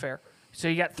Johnson. That's fair. So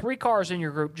you got 3 cars in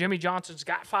your group. Jimmy Johnson's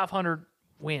got 500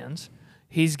 wins.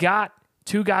 He's got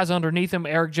 2 guys underneath him,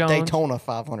 Eric Jones. Daytona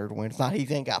 500 wins. Not he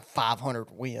ain't got 500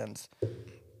 wins.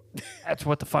 That's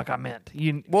what the fuck I meant.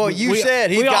 You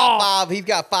said he's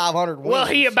got 500 wins. Well,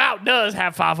 he about does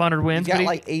have 500 wins. He's got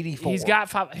like 84. He's got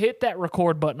 5. Hit that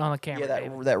record button on the camera.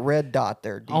 Yeah, that red dot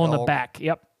there. D-dog. On the back.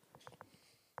 Yep.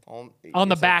 On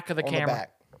the back of the camera. The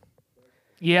back.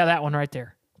 Yeah, that one right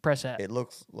there. Press that. It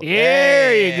looks.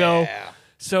 There you go.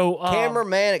 So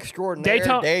cameraman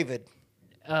extraordinaire, David.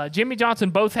 Jimmy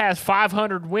Johnson both has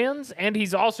 500 wins, and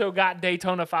he's also got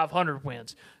Daytona 500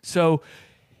 wins. So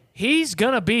he's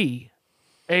gonna be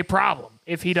a problem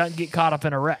if he doesn't get caught up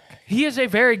in a wreck. He is a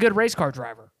very good race car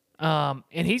driver.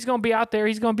 And he's going to be out there.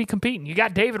 He's going to be competing. You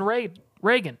got David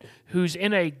Reagan, who's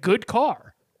in a good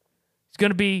car. He's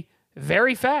going to be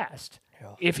very fast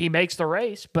if he makes the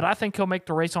race, but I think he'll make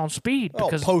the race on speed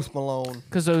because Post Malone.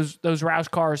 Because those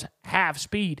Roush cars have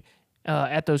speed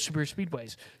at those super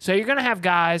speedways. So you're going to have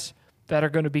guys that are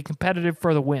going to be competitive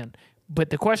for the win. But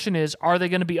the question is, are they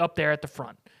going to be up there at the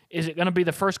front? Is it going to be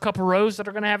the first couple rows that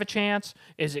are going to have a chance?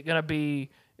 Is it going to be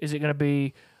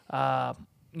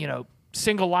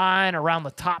single line around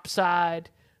the top side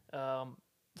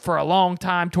for a long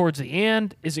time towards the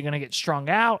end? Is it going to get strung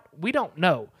out? We don't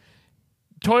know.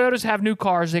 Toyotas have new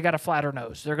cars. They got a flatter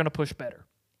nose. They're going to push better.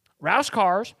 Roush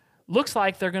cars looks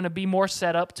like they're going to be more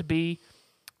set up to be,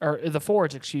 or the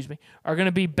Fords, are going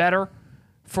to be better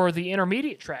for the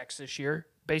intermediate tracks this year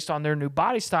based on their new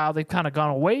body style. They've kind of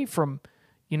gone away from,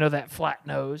 that flat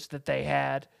nose that they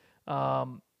had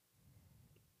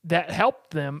that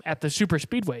helped them at the super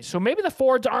speedways. So maybe the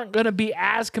Fords aren't going to be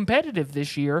as competitive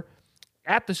this year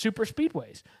at the super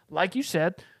speedways. Like you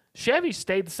said, Chevy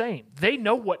stayed the same. They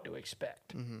know what to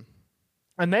expect. Mm-hmm.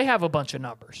 And they have a bunch of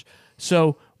numbers.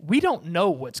 So we don't know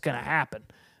what's going to happen.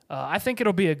 I think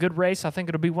it'll be a good race. I think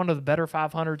it'll be one of the better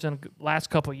 500s in the last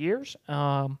couple of years.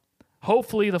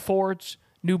 Hopefully the Ford's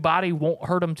new body won't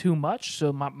hurt them too much,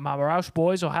 so my Roush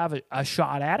boys will have a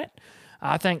shot at it.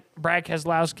 I think Brad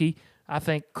Keselowski, I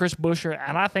think Chris Buescher,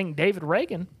 and I think David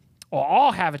Reagan will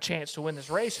all have a chance to win this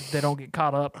race if they don't get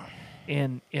caught up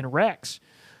in wrecks.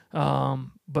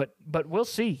 But we'll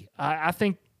see. I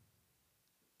think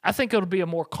it'll be a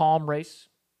more calm race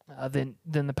than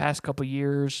the past couple of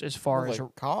years as far as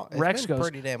wrecks goes.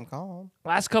 Pretty damn calm.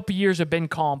 Last couple of years have been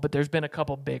calm, but there's been a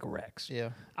couple big wrecks.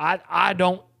 Yeah. I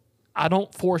don't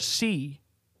foresee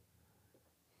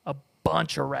a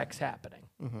bunch of wrecks happening.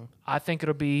 Mm-hmm. I think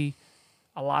it'll be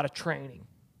a lot of training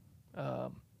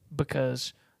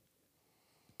because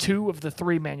 2 of the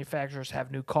 3 manufacturers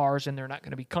have new cars and they're not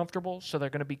going to be comfortable, so they're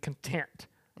going to be content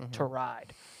to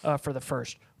ride for the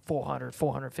first 400,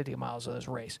 450 miles of this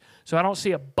race. So I don't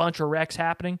see a bunch of wrecks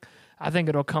happening. I think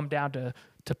it'll come down to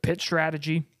pit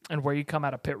strategy and where you come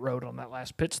out of pit road on that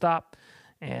last pit stop.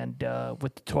 And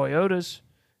with the Toyotas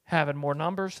having more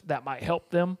numbers, that might help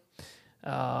them.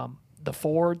 The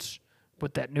Fords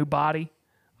with that new body,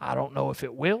 I don't know if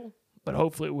it will, but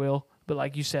hopefully it will. But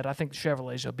like you said, I think the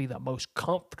Chevrolets will be the most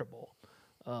comfortable.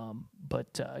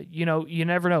 You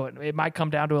never know. It might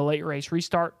come down to a late race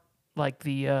restart like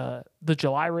the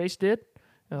July race did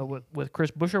with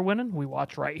Chris Buescher winning. We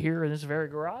watched right here in this very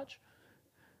garage.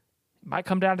 It might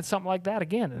come down to something like that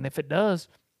again. And if it does,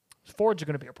 Fords are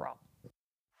going to be a problem.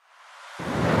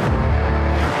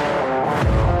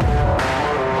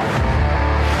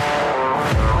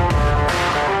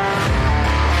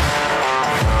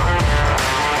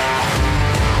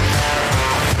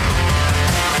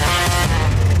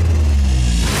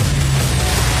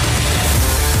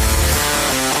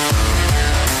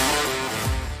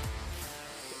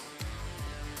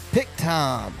 Pick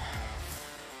time.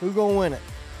 Who gonna win it?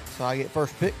 So I get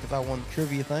first pick because I won the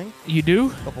trivia thing You do?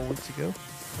 a couple weeks ago.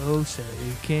 Oh, so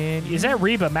you can. Is that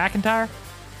Reba McEntire? Man,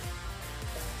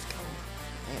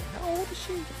 how old is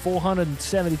she?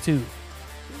 472. She's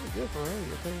good for her,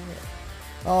 I'll tell you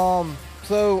that.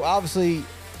 So obviously,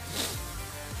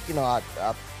 I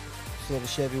said the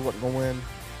Chevy wasn't gonna win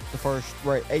the first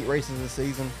 8 races of the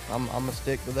season. I'm gonna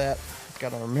stick to that.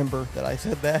 Got to remember that I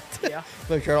said that. Yeah.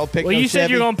 Make sure I don't pick. Well, no you said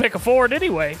Chevy. you're gonna pick a Ford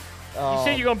anyway. You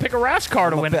said you're gonna pick a Roush car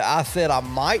to win it. I said I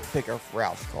might pick a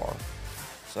Roush car.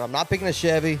 So I'm not picking a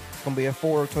Chevy. It's going to be a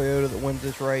Ford or Toyota that wins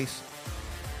this race.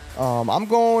 I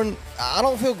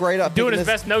don't feel great about doing his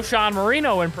best no Sean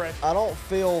Marino impression. I don't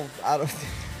feel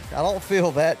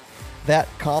that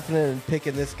confident in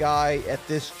picking this guy at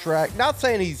this track. Not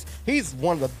saying he's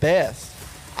one of the best.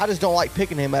 I just don't like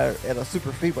picking him at a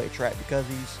super speedway track because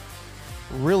he's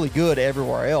really good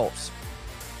everywhere else.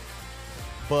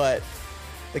 But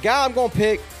the guy I'm going to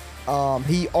pick,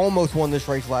 he almost won this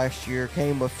race last year.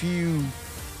 Came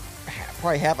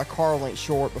probably half a car length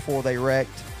short before they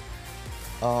wrecked.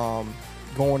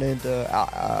 Going into,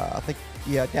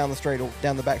 down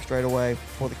the back straightaway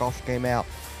before the caution came out.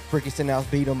 Ricky Stenhouse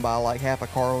beat him by like half a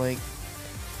car length.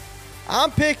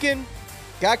 I'm picking,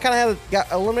 guy kind of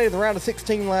got eliminated in the round of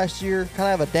 16 last year.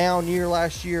 Kind of have a down year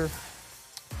last year.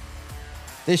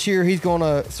 This year he's going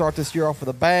to start this year off with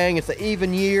a bang. It's an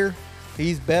even year.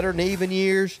 He's better than even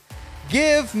years.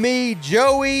 Give me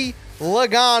Joey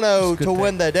Logano to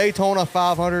win the Daytona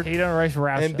 500. He doesn't race for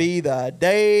Roush. And be the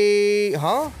day,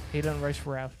 huh? He doesn't race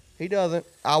for Roush. He doesn't.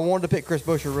 I wanted to pick Chris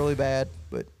Buescher really bad,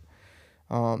 but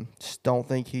just don't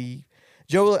think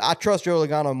I trust Joey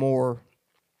Logano more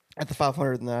at the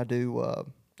 500 than I do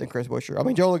than Chris Buescher. I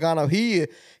mean, Joe Logano,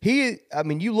 I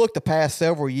mean, you look the past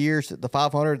several years at the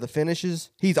 500, the finishes,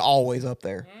 he's always up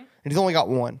there. Mm-hmm. And he's only got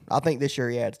one. I think this year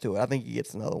he adds to it. I think he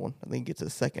gets another one. I think he gets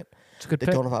his second It's a good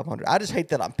Daytona pick. 500. I just hate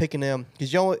that I'm picking them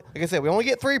because like I said, we only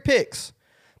get 3 picks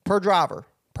per driver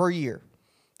per year.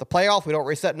 The playoff, we don't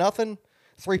reset nothing.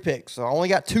 3 picks. So I only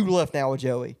got 2 left now with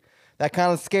Joey. That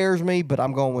kind of scares me, but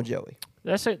I'm going with Joey.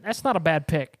 That's not a bad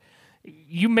pick.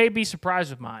 You may be surprised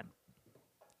with mine.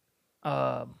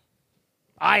 I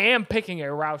am picking a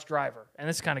Roush driver, and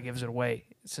this kind of gives it away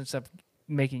since I'm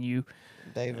making you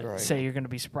David Reagan. say you're going to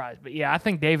be surprised. But yeah, I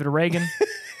think David Reagan.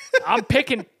 I'm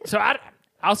picking. So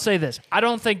I'll say this. I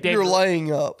don't think You're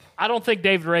laying up. I don't think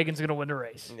David Reagan's going to win the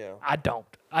race. Yeah.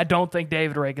 I don't think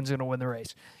David Reagan's going to win the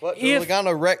race. But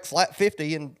Logano wrecks lap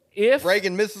 50 and if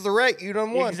Reagan misses a wreck, you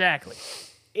done won. Exactly.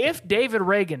 If David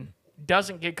Reagan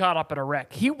doesn't get caught up in a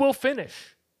wreck, he will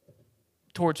finish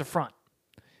towards the front.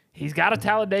 He's got a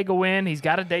Talladega win. He's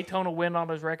got a Daytona win on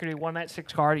his record. He won that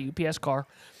 6 car, the UPS car.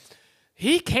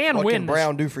 He can What win. can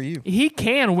Brown do for you? He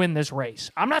can win this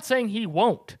race. I'm not saying he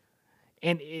won't.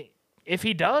 And if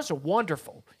he does,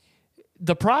 wonderful.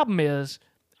 The problem is,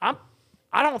 I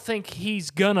don't think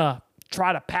he's gonna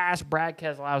try to pass Brad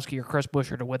Keselowski or Chris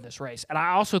Buescher to win this race. And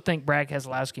I also think Brad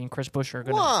Keselowski and Chris Buescher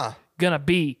are Why? gonna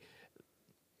be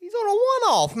He's on a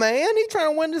one-off, man. He's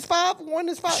trying to win this five.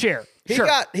 Sure. He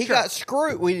got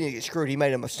screwed. We didn't get screwed. He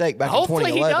made a mistake back in Hopefully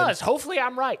he 2011. does. Hopefully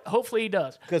I'm right. Hopefully he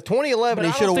does. Because 2011 But he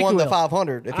I don't should have think won he the will.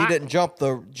 500 if he didn't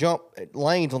jump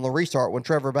lanes on the restart when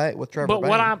Trevor But Bayne.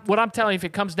 what I'm telling you, if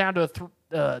it comes down to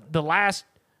the last,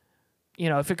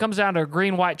 if it comes down to a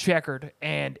green, white, checkered,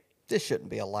 and This shouldn't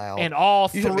be allowed. and all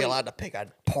you shouldn't be three- allowed to pick a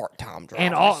part-time driver.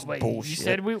 and all This is wait,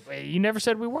 bullshit. you never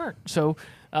said we weren't. So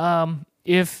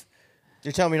if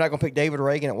You're telling me you're not going to pick David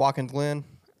Reagan at Watkins Glen?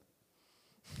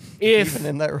 Even if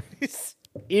in that race?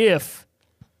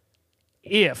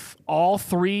 if all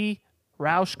 3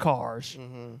 Roush cars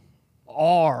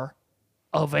are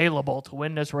available to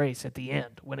win this race at the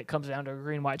end when it comes down to a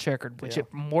green, white, checkered, which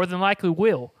it more than likely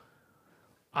will,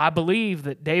 I believe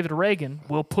that David Reagan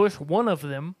will push one of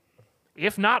them,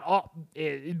 if not all,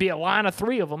 it'd be a line of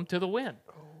 3 of them to the win.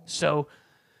 So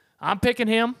I'm picking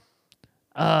him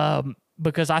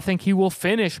because I think he will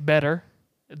finish better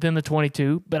than the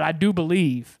 22, but I do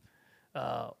believe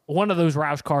one of those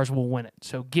Roush cars will win it.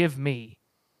 So give me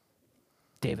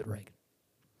David Reagan.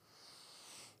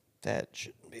 That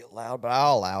shouldn't be allowed, but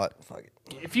I'll allow it. Fuck it.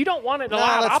 If you don't want it No,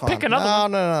 allowed, that's I'll fine. pick another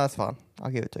one. No, that's fine.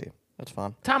 I'll give it to you. That's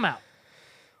fine. Timeout.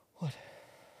 What?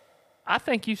 I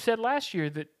think you said last year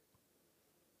that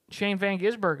Shane Van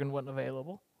Gisbergen wasn't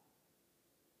available.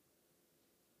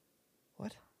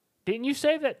 What? Didn't you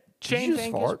say that Shane you just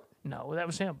Van fart? No, that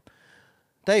was him.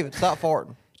 David, stop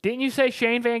farting. Didn't you say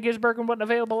Shane Van Gisbergen wasn't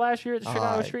available last year at the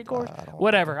Chicago Street Course? I don't-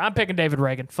 Whatever. I'm picking David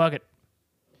Reagan. Fuck it.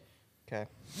 Okay.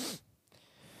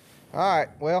 All right.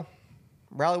 Well,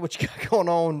 Riley, what you got going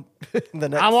on in the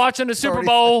next? I'm watching the Super 30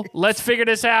 Bowl. Let's figure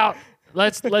this out.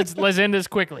 Let's end this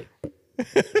quickly.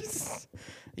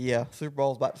 Yeah, Super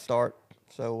Bowl's about to start.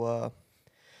 So,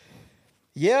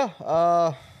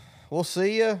 we'll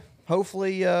see you.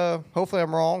 Hopefully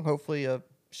I'm wrong. Hopefully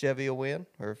Chevy will win,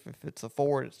 or if it's a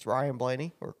Ford, it's Ryan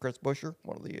Blaney or Chris Buescher,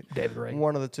 David Reagan.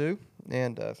 one of the two.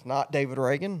 And if not David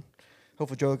Reagan,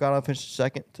 hopefully Joe Logano finishes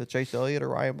second to Chase Elliott or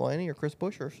Ryan Blaney or Chris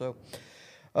Buescher. So,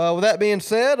 with that being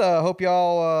said, hope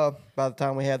y'all by the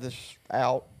time we have this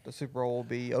out, the Super Bowl will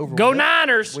be over. Go with.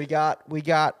 Niners!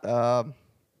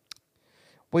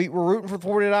 We were rooting for the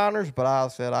 49ers, but I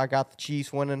said I got the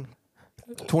Chiefs winning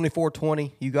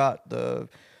 24-20. You got the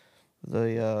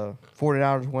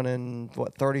 49ers winning,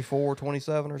 34-27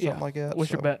 or something like that.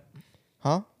 What's your bet?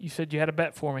 Huh? You said you had a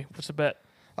bet for me. What's the bet?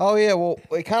 Oh, yeah. Well,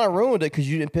 it kind of ruined it because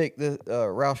you didn't pick the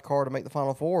Roush car to make the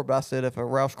Final Four. But I said if a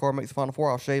Roush car makes the Final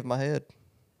Four, I'll shave my head.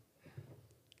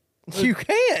 You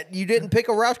can't. You didn't pick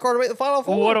a Roush car to make the Final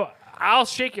Four. Well, I'll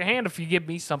shake your hand if you give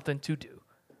me something to do.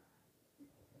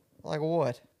 Like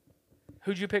what?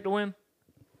 Who'd you pick to win?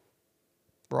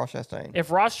 Ross Chastain. If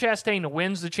Ross Chastain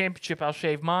wins the championship, I'll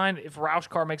shave mine. If Roush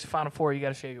Carr makes the Final Four, you got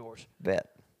to shave yours. Bet.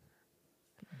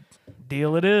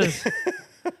 Deal it is.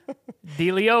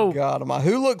 Dealio. God,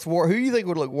 who do you think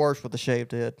would look worse with the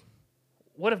shaved head?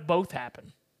 What if both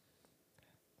happen?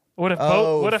 What if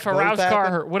Oh, What if a both Roush happen?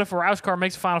 Car? What if a Roush Car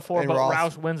makes the Final Four, And but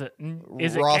Ross- Roush wins it?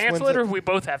 Is it Ross cancel wins it, or it? we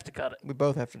both have to cut it? We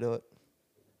both have to do it.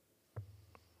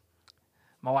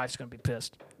 My wife's gonna be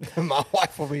pissed. My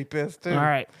wife will be pissed too. All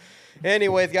right.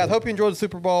 Anyways, guys, hope you enjoyed the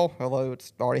Super Bowl, although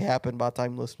it's already happened by the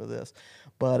time you listen to this.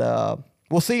 But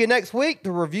we'll see you next week to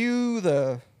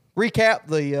recap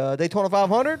the Daytona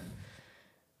 500.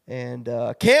 And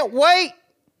can't wait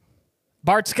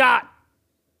Bart Scott.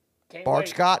 Bart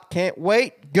Scott, can't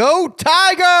wait. Go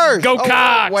Tigers! Go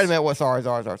Cox! Wait a minute.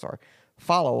 Sorry.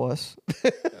 Follow us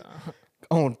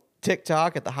on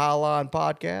TikTok at the Highline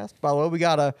Podcast. By the way, we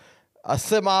got a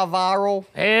semi-viral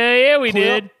Hell yeah, we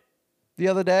clip did. the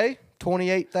other day.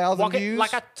 28,000 Walk views. it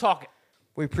like I talk it.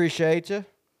 We appreciate you.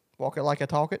 Walk it like I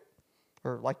talk it.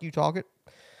 Or like you talk it.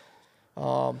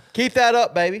 Keep that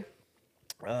up, baby.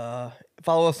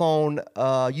 Follow us on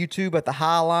YouTube at the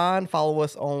Highline. Follow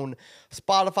us on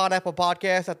Spotify and Apple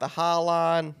Podcasts at the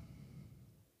Highline.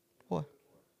 What?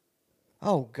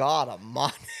 Oh God,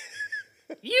 Almighty!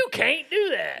 You can't do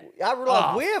that. I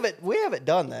realize we haven't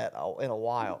done that in a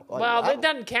while. Like, Well, it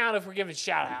doesn't count if we're giving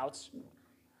shout-outs.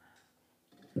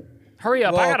 Hurry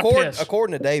up, I gotta piss.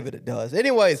 According to David, it does.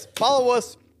 Anyways, follow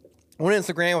us on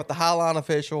Instagram with the Highline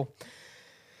Official,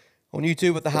 on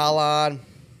YouTube with the Highline,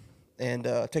 and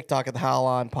TikTok at the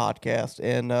Highline Podcast.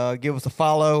 And give us a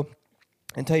follow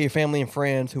and tell your family and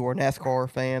friends who are NASCAR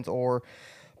fans or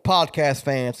podcast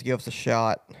fans to give us a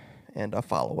shot and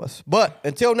follow us. But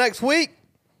until next week,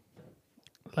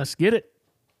 Let's get it.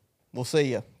 we'll see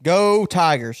you. Go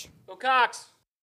Tigers. Go Cox.